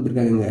என்ன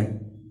கொடுத்துருக்காங்க,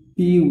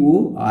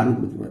 PORன்னு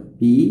கொடுத்துருக்காங்க.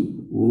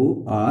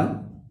 POR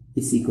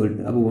இஸ் ஈக்குவல்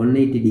டு அப்போ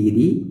 180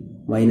 டிகிரி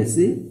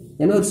மைனஸ்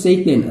ஏன்னா ஒரு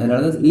ஸ்ட்ரெயிட் லைன், அதனால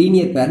தான்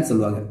லீனியர் பேர்னு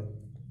சொல்லுவாங்க.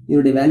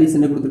 இதனுடைய வேல்யூஸ்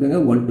என்ன கொடுத்துருக்காங்க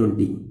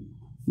 120.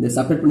 இந்த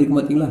செப்பரேட் பண்ணிருக்கோம்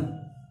பார்த்தீங்களா,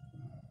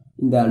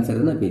 இந்த ஆன்சர்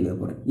தான் நான் இப்போ எழுத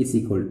போகிறேன். Is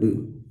equal to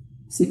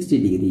 60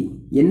 degree.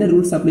 என்ன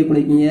ரூல்ஸ் அப்ளை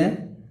பண்ணிருக்கீங்க,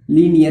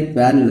 லீனியர்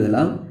பேர்னு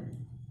எழுதலாம்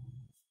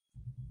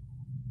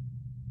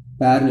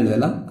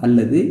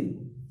அல்லது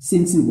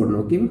சின்ஸ்ன்னு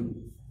போடணும். ஓகேவா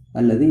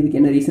அல்லது இதுக்கு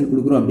என்ன ரீசன்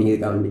கொடுக்குறோம்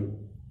அப்படிங்கிறதுக்காக வேண்டி.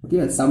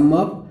 ஓகேவா some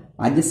of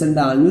adjacent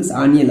angles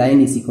on a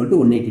line is equal to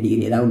 180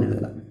 degree ஏதாவது ஒன்று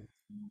எழுதலாம்.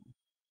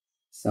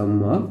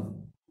 Some of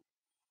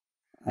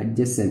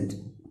adjacent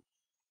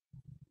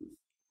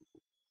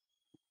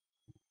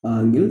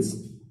angles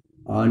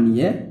on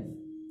a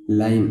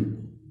line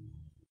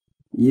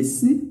is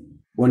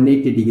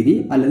 180 degree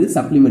அல்லது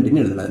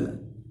சப்ளிமெண்ட்னு எழுதலாம்.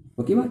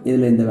 ஓகேவா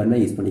இதில் எந்த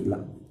வேணா யூஸ்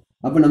பண்ணிக்கலாம்.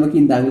 அப்போ நமக்கு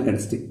இந்த ஆங்கிள்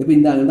கிடச்சிட்டு, இப்போ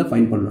இந்த ஆங்கிள் தான்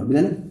ஃபைண்ட் பண்ணணும்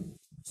அப்படிதானே.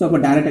 ஸோ அப்போ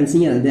டைரக்ட்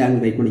ஆன்சிங்க அதே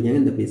ஆங்கிள் ரைட்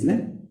பண்ணிக்காங்க. இந்த பிளேஸில்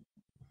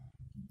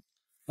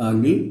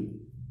ஆங்கிள்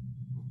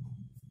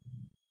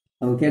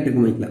அவங்க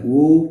கேட்டிருக்க வைக்கல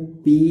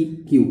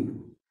OPQ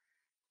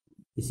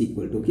இஸ்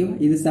ஈக்குவல் டு ஓகேவா.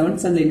 இது 7th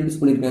ஸ்டாண்டர்ட் இன்ட்ரோடியூஸ்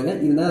பண்ணியிருக்காங்க,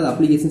 இருந்தால் அது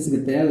அப்ளிகேஷன்ஸுக்கு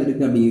தேவை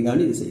இருக்குது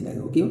அப்படிங்கிறக்காண்டி இது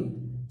செய்யறாங்க. ஓகேவா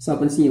ஸோ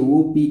அப்போ செய்ய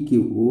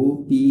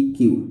OPQ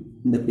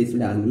இந்த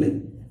பிளேஸோட ஆங்கிள்.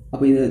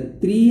 அப்போ இந்த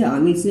 3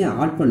 ஆங்கிள்ஸே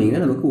ஆட்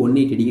பண்ணிங்கன்னா நமக்கு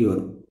 180 டிகிரி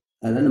வரும்.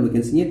 அதுதான் நமக்கு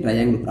என்ன செய்ய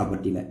ட்ரையாங்கிள்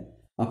ப்ராப்பர்ட்டியில்.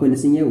 அப்போ என்ன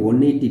செய்ய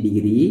 180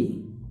 டிகிரி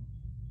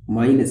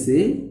மைனஸு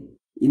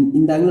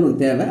இந்த ஆங்கிள்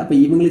நமக்கு தேவை. அப்போ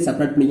இவங்களையும்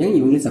செப்பரேட் பண்ணிக்காங்க,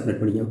 இவங்களையும்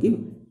செப்பரேட் பண்ணிக்காங்க. Okay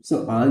so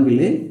angle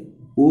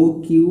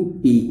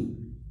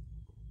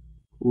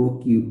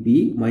OQP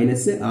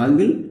minus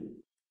angle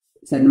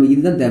சரி நம்ம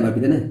இதுதான் தேவை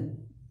அப்படி தானே,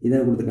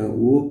 இதான் கொடுத்துருக்காங்க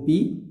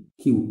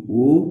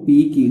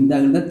OPQ இந்த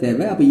ஆங்கிள் தான்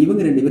தேவை. அப்போ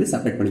இவங்க 2 பேரும்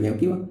செப்பரேட் பண்ணிக்காங்க.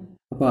 ஓகேவா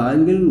அப்போ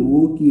angle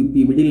OQP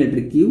middle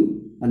letter Q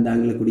அந்த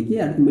ஆங்கிளை குடிக்கி,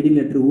 அடுத்து மிடில்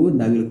லெட்டர் O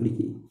இந்த ஆங்கிளை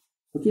குடிக்கி.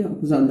 ஓகே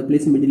அப்போ அந்த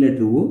பிளேஸ் மிடில்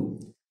லெட்டர் O.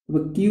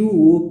 அப்போ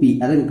QOP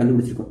அதை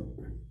கண்டுபிடிச்சிருக்கோம்.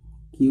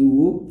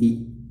 QOP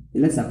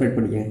இதெல்லாம் செப்பரேட்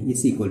பண்ணிக்கங்க.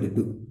 Is equal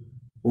to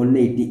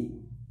 180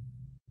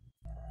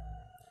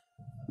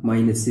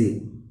 minus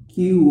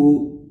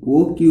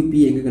OQP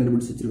எங்கே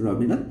கண்டுபிடிச்சி வச்சிருக்கிறோம்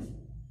அப்படின்னா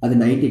அது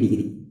 90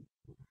 டிகிரி.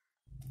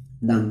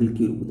 இந்த ஆங்கிள்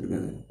Q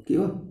கொடுத்துருக்காங்க.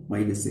 ஓகேவா?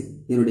 மைனஸ்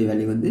இதனுடைய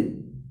வேல்யூ வந்து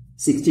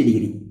 60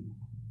 டிகிரி.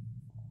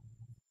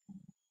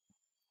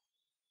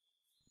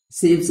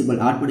 சேம்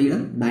சிம்பிள் ஆட்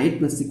பண்ணிங்கன்னா 9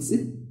 +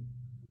 6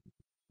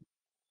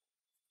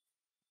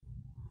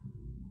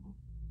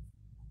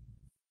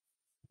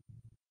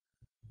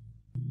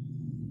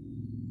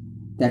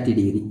 30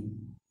 டிகிரி.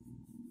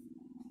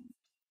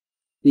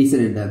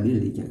 ரீசன் என்ன அப்படின்னு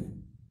எழுதிக்காங்க.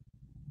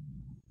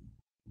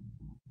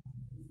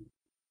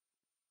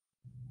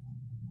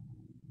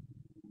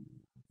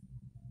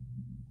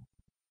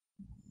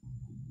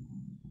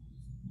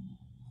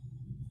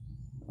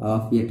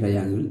 of a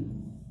triangle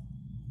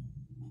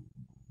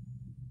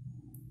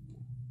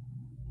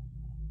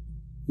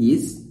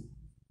is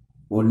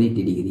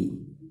 180 degree.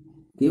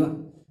 ஓகேவா?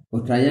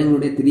 ஒரு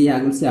ட்ரையாங்கிளுடைய 3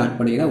 ஆங்கிள்ஸை ஆட்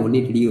பண்ணிங்கன்னா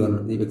 180 டிகிரி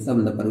வரணும். இது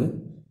எக்ஸாம்பிள் தான் பாருங்க.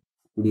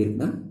 இப்படி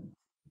இருக்குன்னா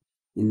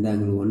இந்த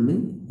ஆங்கிள் 1,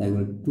 இந்த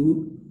ஆங்கிள் 2,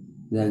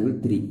 இந்த ஆங்கிள்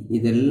 3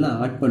 இதெல்லாம்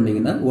ஆட்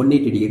பண்ணிங்கன்னா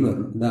 180 டிகிரி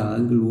வரணும். இந்த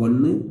angle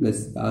 1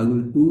 plus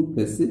angle 2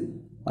 plus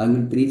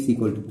angle 3 =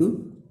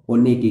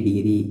 180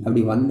 degree.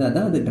 அப்படி வந்தால்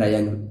தான் அது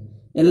ட்ரையாங்கிள்.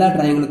 எல்லா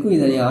ட்ரையாங்கிளுக்கும்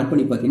இதை ஆட்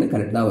பண்ணி பார்த்தீங்கன்னா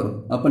கரெக்டாக வரும்.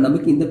 அப்போ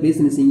நமக்கு இந்த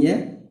பிளேஸ் என்ன செய்ய,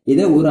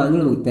 ஏதோ ஒரு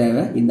ஆங்கிள் நமக்கு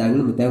தேவை, இந்த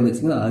ஆங்கிள் நமக்கு தேவைன்னு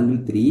வச்சுக்கோங்க. ஆங்கிள்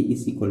 3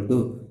 =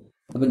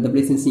 அப்போ இந்த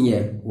பிளேஸ் என்ன செய்ய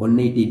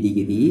 180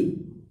 டிகிரி.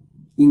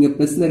 இங்கே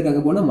ப்ளஸில்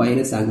இருக்காங்க போனால்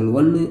மைனஸ் ஆங்கிள்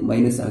 1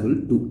 மைனஸ் ஆங்கிள்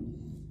 2.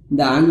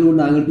 இந்த ஆங்கிள்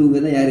 1 ஆங்கிள்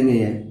 2 தான் யாருங்க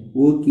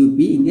OQP,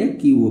 இங்கே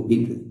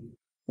QOPன்றது.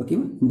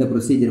 ஓகேவா? இந்த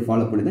ப்ரொசீஜர்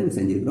ஃபாலோ பண்ணி தான் இங்கே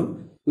செஞ்சுருக்கிறோம்.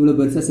 இவ்வளோ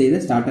பெருசாக செய்த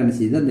ஸ்டார்டான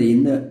செய்து அந்த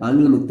எந்த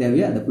ஆங்கிள் நமக்கு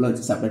தேவையோ அதை ஃபுல்லாக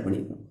வச்சு சப்ளை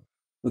பண்ணியிருக்கோம்.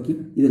 ஓகே,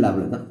 இதில்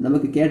அவ்வளோதான்.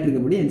 நமக்கு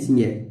கேட்டிருக்கபடி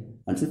அனுப்பிச்சிங்க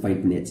ஆன்சர்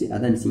ஃபைண்ட் பண்ணியாச்சு.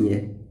 அதான் அனுப்பிச்சிங்க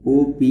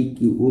OPQ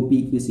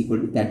 =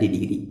 30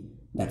 டிகிரி.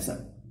 That's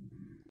all.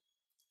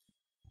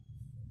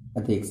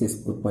 அது எக்ஸசைஸ்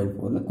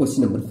 4.4ல்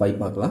கொஸ்டின் நம்பர் 5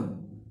 பார்க்கலாம்.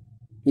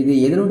 இது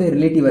எதனுடைய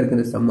ரிலேட்டிவாக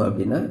இருக்கிற சம்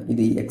அப்படின்னா,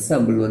 இது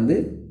எக்ஸாம்பிள் வந்து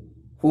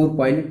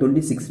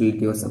 4.26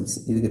 ரிலேட்டிவ் சம்ஸ்.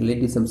 இதுக்கு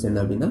ரிலேட்டிவ் சம்ஸ் என்ன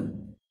அப்படின்னா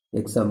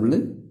எக்ஸாம்பிள்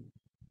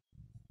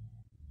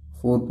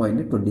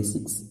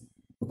 4.26.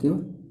 ஓகேவா?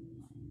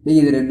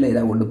 நீங்கள் இது ரெண்டில்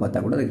ஏதாவது ஒன்று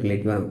பார்த்தா கூட அதுக்கு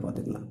ரிலேட்டிவாக நம்ம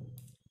பார்த்துக்கலாம்.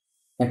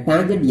 A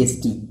tangent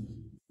ST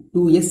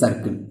to a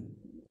circle.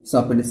 So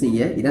அப்போ என்ன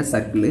செய்யுங்க, இதான்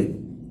சர்க்கிள்.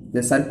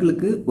 இந்த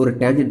சர்க்கிளுக்கு ஒரு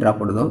டேஞ்சன்ட் ட்ரா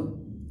பண்ணுதோம்.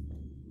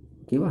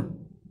 ஓகேவா?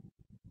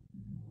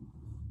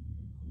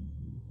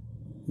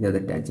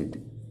 இது டேஞ்சன்ட்.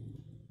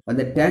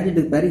 அந்த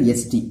டேஞ்சன்ட்டுக்கு பேர்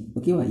ST.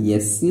 ஓகேவா?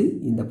 எஸ்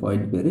இந்த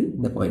பாயிண்ட் பேர்,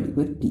 இந்த பாயிண்ட்டுக்கு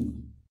பேர் T.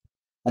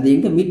 அது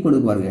எங்கே மீட்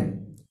பண்ணுது பாருங்க,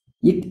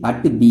 இட்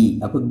அட் B.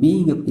 அப்போ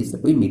பிங்கிற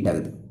பிளேஸில் போய் மீட்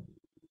ஆகுது.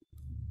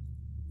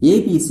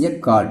 AB is a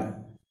chord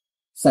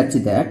such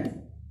that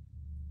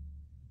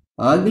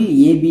angle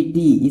ABT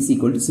is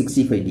equal to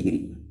 65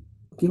 degree.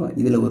 ஓகேவா?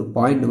 இதில் ஒரு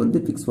பாயிண்ட் வந்து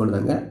ஃபிக்ஸ்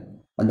பண்ணுறாங்க.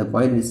 அந்த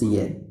பாயிண்ட் வச்சுங்க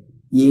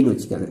ஏன்னு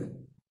வச்சுக்காங்க.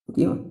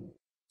 ஓகேவா?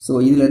 ஸோ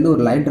இதுலேருந்து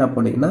ஒரு லைன் ட்ரா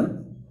பண்ணிங்கன்னா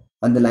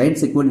அந்த லைன்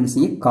செக்மெண்ட் என்ன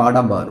செய்ய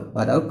கார்டாக மாறும்.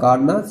 அதாவது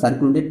கார்டுனா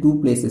சர்க்கிளுடைய 2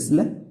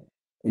 பிளேசஸில்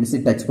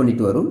என்ன டச்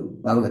பண்ணிட்டு வரும்,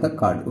 அவங்க தான்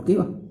கார்டு.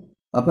 ஓகேவா?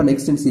 அப்போ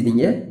நெக்ஸ்ட் என்ன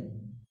செய்வீங்க,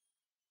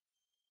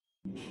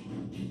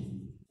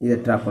 இதை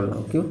ட்ரா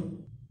பண்ணலாம். ஓகேவா?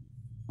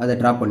 அதை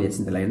ட்ரா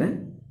பண்ணியாச்சு இந்த லைனை.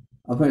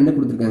 அப்புறம் என்ன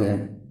கொடுத்துருக்காங்க,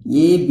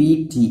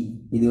 ABT.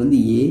 இது வந்து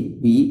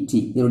ABT.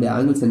 இதனுடைய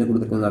ஆங்கிள்ஸ் என்ன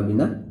கொடுத்துருக்காங்க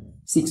அப்படின்னா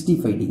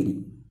 65 degree.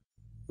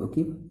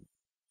 Okay,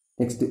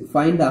 next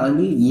find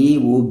angle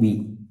AOB.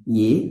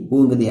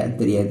 ஓங்கிறது யாரு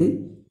தெரியாது.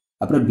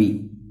 அப்புறம் B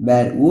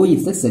where O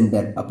is a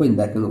centre. அப்போ இந்த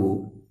இருக்காங்க O,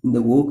 இந்த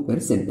ஓக்கு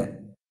பேர் சென்டர்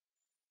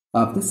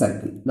ஆஃப் த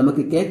சர்க்கிள்.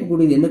 நமக்கு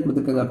கேட்கக்கூடியது என்ன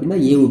கொடுத்துருக்காங்க அப்படின்னா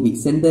AOB.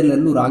 சென்டர்ல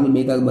இருந்து ஒரு ஆங்கிள்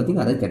மேக் ஆகும்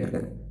பார்த்தீங்கன்னா அதான்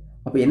கேட்டிருக்காங்க.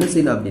 அப்போ என்ன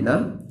செய்யணும் அப்படின்னா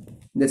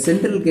இந்த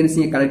சென்டருக்கு என்ன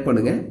செய்ய கனெக்ட்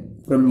பண்ணுங்க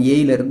ஃப்ரம்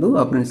ஏல இருந்தும்,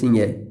 அப்புறம் என்ன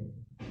செய்யுங்க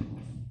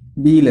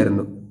பியில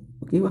இருந்தும்.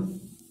 ஓகேவா?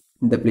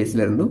 இந்த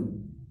பிளேஸ்ல இருந்தும்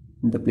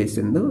இந்த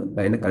பிளேஸ்ல இருந்தும்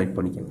லைனை கனெக்ட்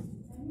பண்ணிக்கோங்க.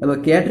 நம்ம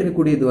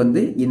கேட்டிருக்கக்கூடியது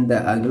வந்து இந்த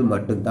ஆங்கிள்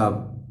மட்டும்தான்.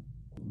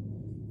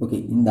 ஓகே,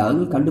 இந்த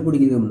ஆங்கிள்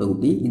கண்டுபிடிக்கிறது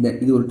முன்னாடி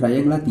இது ஒரு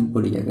ட்ரையாங்கிளா திங்க்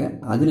பண்ணிக்கோங்க.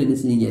 அதில் என்ன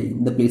செய்யுங்க,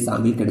 இந்த பிளேஸ்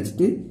ஆங்கிள்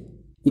கிடைச்சிட்டு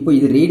இப்போ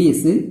இது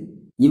ரேடியஸ்,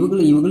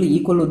 இவங்களும்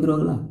ஈக்குவல்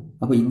வந்துடுவாங்களா?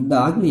 அப்போ இந்த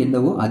ஆங்கிள்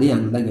என்னவோ அதே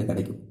ஆங்கிள் தான் இங்கே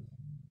கிடைக்கும்.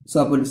 ஸோ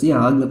அப்போ என்ன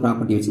செய்ய ஆங்கிள்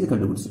ப்ராப்பர்ட்டி வச்சு இதை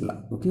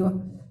கண்டுபிடிச்சிடலாம். ஓகேவா?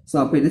 ஸோ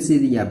அப்போ என்ன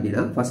செய்வீங்க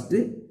அப்படின்னா ஃபர்ஸ்ட்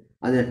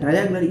அந்த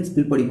ட்ரையாங்கிளா நீங்கள்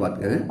ஸ்பில் பண்ணி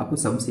பார்த்துக்கோங்க. அப்போ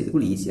சம்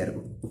செய்யறதுக்குள்ள ஈஸியாக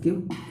இருக்கும். ஓகேவா?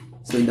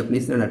 ஸோ இந்த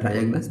பிளேஸில் நான்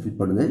ட்ரையாங்கிளா ஸ்பில்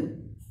பண்ணுவேன்.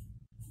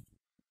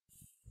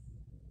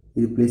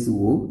 இது பிளேஸ்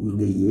O,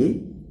 இங்கே A,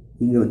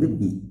 இங்கே வந்து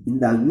B.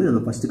 இந்த ஆங்கிள்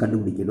நம்ம ஃபர்ஸ்ட்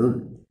கண்டுபிடிக்கணும்,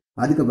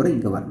 அதுக்கப்புறம்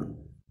இங்கே வரணும்.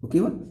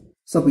 ஓகேவா?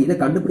 ஸோ அப்போ இதை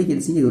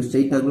கண்டுபிடிக்கிறது செய்யுங்க. இது ஒரு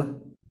ஸ்ட்ரைட் ஆங்கிளா,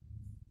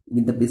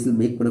 இந்த பிளேஸில்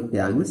மேக்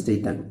பண்ணக்கூடிய ஆங்கிள்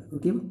ஸ்ட்ரைட் ஆங்கிள்.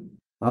 ஓகேவா?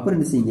 அப்புறம்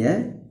என்ன செய்யுங்க,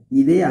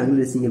 இதே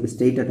ஆங்கிள் செய்யுங்க. இப்போ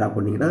ஸ்ட்ரைட்டாக ட்ரா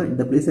பண்ணிங்கன்னா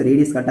இந்த பிளேஸில்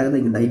ரேடியஸ் கட்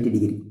ஆகுது இங்கே 90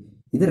 டிகிரி.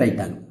 இது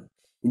ரைட் ஆங்கிள்.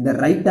 இந்த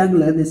ரைட்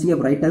ஆங்கிள் இருந்துச்சுங்க,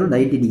 அப்போ ரைட் ஆங்கிள்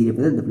 90 டிகிரி.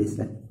 அப்போ தான் இந்த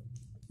பிளேஸில்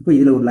இப்போ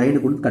இதில் ஒரு லைனை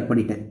கொடுத்து கட்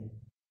பண்ணிட்டேன்.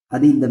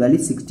 அது இந்த வேல்யூ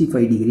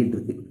 65 டிகிரின்னு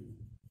இருக்கு.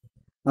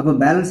 அப்போ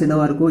பேலன்ஸ்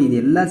என்னவா இருக்கும், இது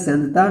எல்லாம்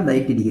சேர்ந்து தான்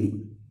 90 டிகிரி.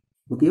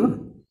 ஓகேவா?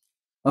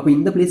 அப்போ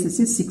இந்த பிளேஸஸ்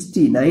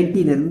 60,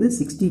 90லேருந்து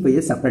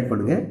 65 செப்பரேட்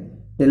பண்ணுங்க.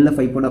 10ல்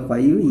 5 போனால்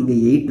 5, இங்கே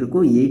 8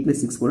 இருக்கும், 8ல்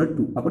 6 போனால்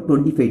 2. அப்போ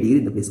 25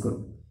 டிகிரி இந்த பிளேஸ்க்கு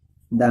வரும்.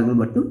 இந்த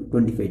ஆங்கிள் மட்டும்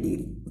 25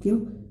 டிகிரி. ஓகே,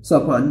 ஸோ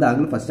அப்போ அந்த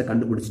ஆங்கிள் ஃபஸ்ட்டு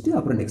கண்டுபிடிச்சிட்டு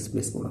அப்புறம் நெக்ஸ்ட்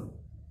பிளேஸ் போகலாம்.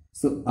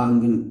 ஸோ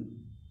ஆங்கிள்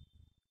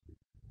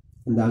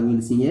அந்த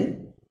ஆங்கிள் செய்ய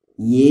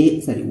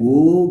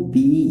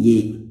OBA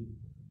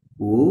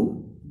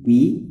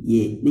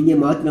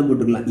நீங்கள் மாற்றினா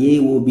போட்டுக்கலாம்.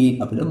 AOB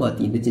அப்படின்னா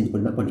மாற்றி இன்டர்சேஞ்ச்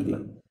பண்ணால்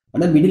பண்ணிக்கலாம்.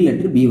 ஆனால் மிடில்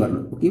லெட்டர் B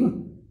வரணும். ஓகேவா?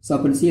 ஸோ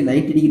அப்போ செய்ய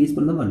 90 டிகிரி யூஸ்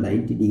பண்ணலாமா?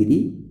 90 டிகிரி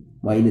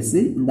மைனஸ்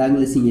இந்த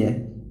ஆங்கிள் செய்ய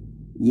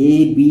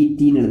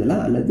ABTன்னு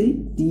எழுதலாம் அல்லது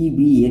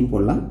TBAன்னு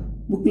போடலாம்.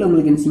 புக்கில்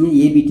உங்களுக்கு என்ன செய்ய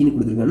ABTன்னு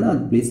கொடுத்துருக்காங்கன்னா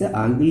அந்த பிளேஸை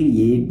angle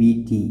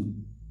ABT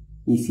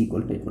is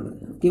equal type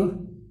பண்ணுறது. ஓகேவா?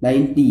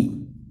 90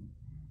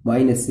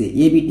 மைனஸ்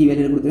ABT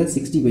வேலையில் கொடுத்துருக்காங்க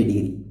 65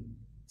 டிகிரி.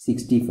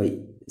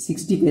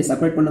 65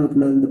 செப்பரேட் பண்ண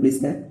வைக்கணும் இந்த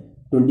பிளேஸில்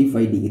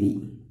 25 டிகிரி.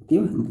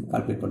 ஓகேவா?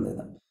 கால்குலேட் பண்ணது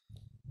தான்.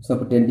 ஸோ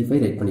அப்போ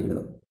 25 ரைட்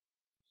பண்ணிக்கிடுவோம்.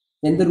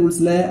 எந்த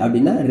ரூல்ஸில்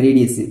அப்படின்னா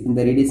ரேடியஸ், இந்த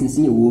ரேடியஸ்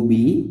OB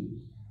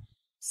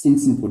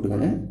சின்ஸ்ன்னு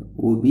போட்டுக்கோங்க.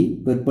 OB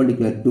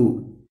perpendicular to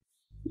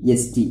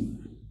ST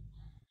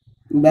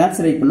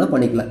bats right பண்ணால்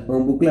பண்ணிக்கலாம்.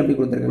 உங்கள் புக்கில் எப்படி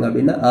கொடுத்துருக்காங்க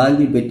அப்படின்னா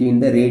angle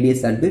between the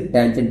radius and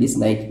tangent is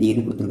 90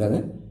 degree கொடுத்துருக்காங்க.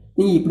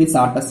 நீங்கள் இப்படி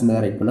ஷார்ட்டாக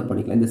சின்னதாக ரைட் பண்ணால்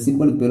பண்ணிக்கலாம். இந்த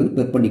சிம்பிளுக்கு பேர் வந்து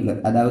பெர்பெண்டிகுலர்,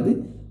 அதாவது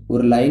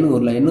ஒரு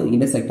லைனும்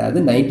இன்டர்செக்ட் ஆகுது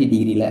 90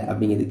 டிகிரியில்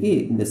அப்படிங்கிறதுக்கு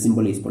இந்த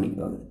சிம்பிள் யூஸ்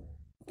பண்ணிக்குவாங்க.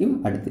 ஓகேவா?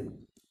 அடுத்து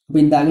இப்போ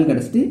இந்த ஆங்கிள்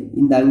கிடச்சிட்டு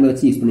இந்த ஆங்கிள்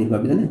வச்சு யூஸ் பண்ணியிருக்கோம்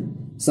அப்படி தானே.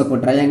 ஸோ அப்போ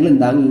ட்ரையாங்கிள்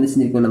இந்த ஆங்கிள் என்ன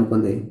செஞ்சிருக்கோம் நமக்கு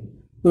வந்து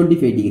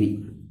 25 டிகிரி.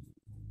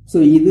 ஸோ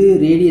இது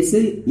ரேடியஸு,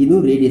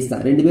 இதுவும் ரேடியஸ்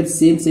தான், ரெண்டு பேரும்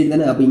சேம் சைடு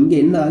தானே. அப்போ இங்கே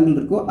என்ன ஆங்கிள்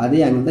இருக்கோ அதே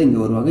ஆங்கிள் தான்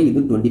இங்கே வருவாங்க.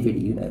 இதுவும் 25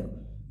 டிகிரி தான்.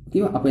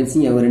 ஓகேவா? அப்போ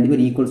என்ன அவங்க ரெண்டு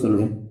பேரும் ஈக்குவல்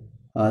சொல்லுங்கள்.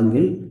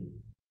 ஆங்கிள்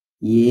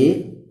A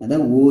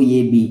அதாவது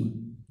OAB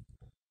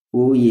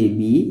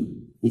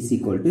is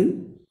equal to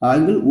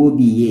angle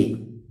OBA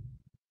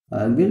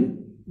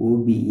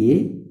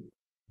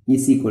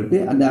is equal to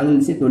அந்த ஆங்கிள்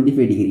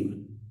 25 டிகிரி.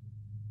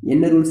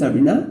 என்ன ரூல்ஸ்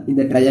அப்படின்னா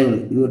இந்த ட்ரையாங்கிள்,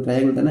 இது ஒரு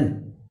ட்ரையாங்கிள் தானே,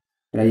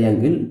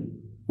 ட்ரையாங்கிள்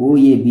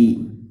OAB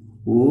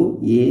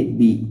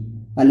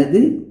அல்லது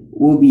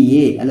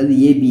OBA அல்லது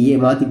ABA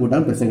மாற்றி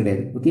போட்டாலும் பிரச்சனை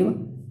கிடையாது. ஓகேவா?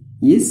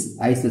 Is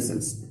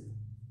isosceles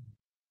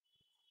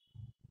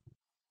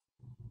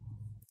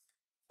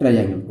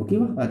triangle.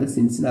 ஓகேவா? அது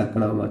சின்ஸ்னு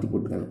அக்கனாவை மாற்றி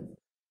போட்டுருக்காங்க,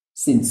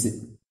 சின்ஸ்.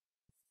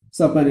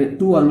 ஸோ அப்போ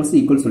 2 ஆங்கிள்ஸ்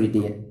ஈக்குவல்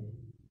சொல்லிட்டீங்க.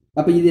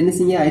 அப்போ இது என்ன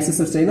செய்ய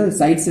ஐசோசெல்ஸ் ட்ரையாங்கிள்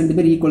சைட்ஸ் ரெண்டு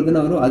பேர் ஈக்குவல்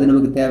தானே வரும். அது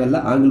நமக்கு தேவையில்லை,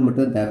 ஆங்கிள்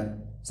மட்டும் தான் தேவை.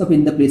 ஸோ அப்போ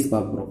இந்த பிளேஸ்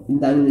பார்க்குறோம்.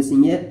 இந்த ஆங்கிள் என்ன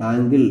செய்ய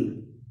ஆங்கிள்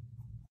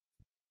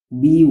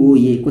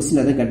BOA கொஸ்டின்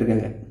தான்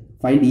கேட்டிருக்காங்க.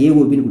 ஃபைண்ட்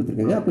AOBன்னு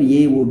கொடுத்துருக்காங்க. அப்போ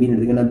AOBன்னு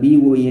எடுத்துக்க, நான்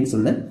BOAன்னு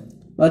சொன்னேன்,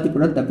 மாற்றி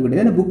போனால் தப்பு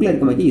கிடையாது. ஆனால் புக்கில்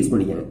இருக்க மாதிரி யூஸ்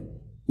பண்ணிக்கோங்க.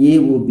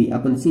 AOB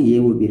அப்போ இருந்துச்சு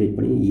AOB ரைட்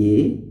பண்ணி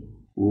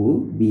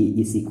AOB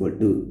இஸ் ஈக்குவல்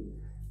டு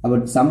அப்போ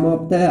some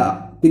of the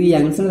 3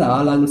 angles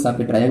all angles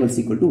of triangles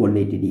equal to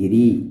 180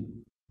 degree.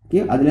 Okay,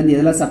 அதுலேருந்து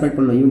எதெல்லாம் செப்பரேட்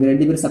பண்ணணும், இவங்க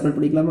ரெண்டு பேரும் செப்பரேட்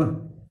பண்ணிக்கலாமா?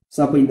 ஸோ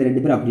அப்போ இந்த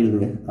ரெண்டு பேரும் அப்படி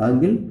எழுதுங்க.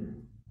 Angle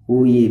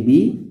OAB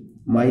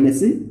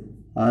minus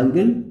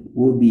angle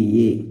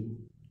OBA.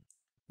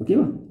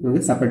 ஓகேவா? இவங்க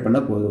செப்பரேட்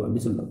பண்ணால் போதும்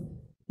அப்படி சொல்லலாம்.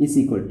 Is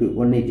equal to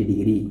 180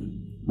 degree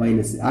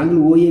minus angle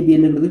OAB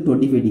என்னன்றது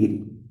 25 டிகிரி,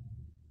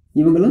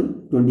 இவங்களும்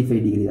 25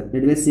 டிகிரி தான்,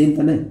 ரெண்டு பேர் சேம்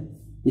தானே.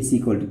 Is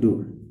equal to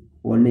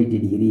 180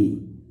 degree.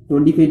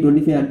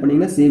 25 add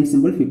பண்ணிங்கன்னா சேம்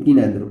சிம்பிள்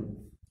 15 வந்துடும்.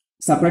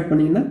 செப்பரேட்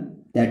பண்ணிங்கன்னா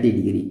 30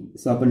 டிகிரி.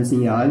 ஸோ அப்போ என்ன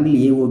செய்யுங்க angle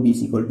AOB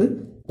is equal to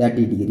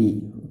 30 degree.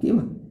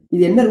 ஓகேவா?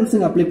 இது என்ன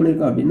ரூல்ஸுங்க அப்ளை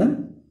பண்ணியிருக்கோம் அப்படின்னா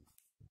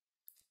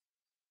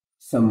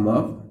sum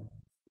of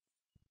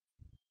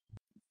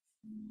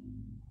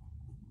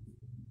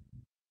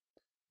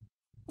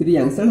three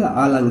angles அல்லது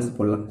all angles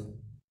போடலாம்.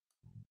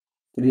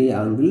 3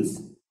 angles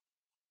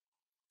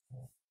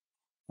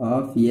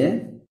of a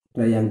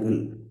triangle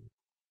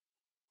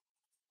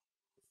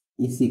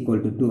is equal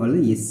to 2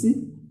 அல்லது S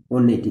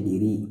 180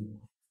 டிகிரி.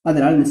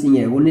 அதனால்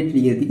நீங்கள்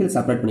 180 டிகிரி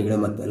செப்பரேட்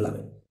பண்ணிக்கிடும் மற்ற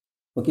எல்லாமே.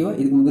 ஓகேவா?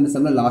 இதுக்கு முந்தின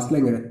சம்மில் லாஸ்ட்டில்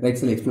இங்கே ரைட்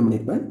சைடில் எக்ஸ்பிளைன்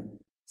பண்ணியிருப்பேன்.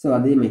 ஸோ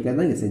அதே மேக்கர்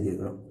தான் இங்கே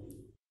செஞ்சுருக்கிறோம்.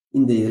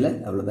 இந்த இதில்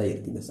அவ்வளோதான்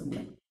இருக்குது இந்த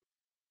சம்மில்.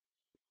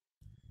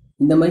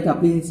 இந்த மாதிரி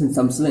அப்ளிகேஷன்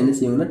சம்ஸ்லாம் என்ன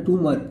செய்வாங்கன்னா 2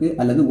 மார்க்கு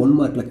அல்லது 1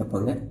 மார்க்கில்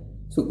கேட்பாங்க.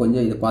 ஸோ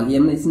கொஞ்சம் இதை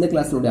ஏன்னா சின்ன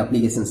கிளாஸ்னுடைய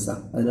அப்ளிகேஷன்ஸ்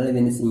தான், அதனால் இது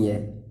என்ன செய்ய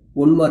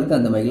 1 மார்க்கு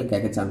அந்த மாதிரிலாம்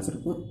கேட்க சான்ஸ்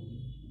இருக்கும்.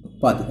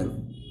 பார்த்துக்கங்க.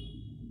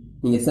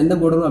 நீங்கள்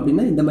சென்டம் போடணும்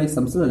அப்படின்னா இந்த மாதிரி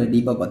சம்ஸ்லாம் நல்லா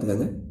டீப்பாக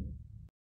பார்த்துக்கங்க.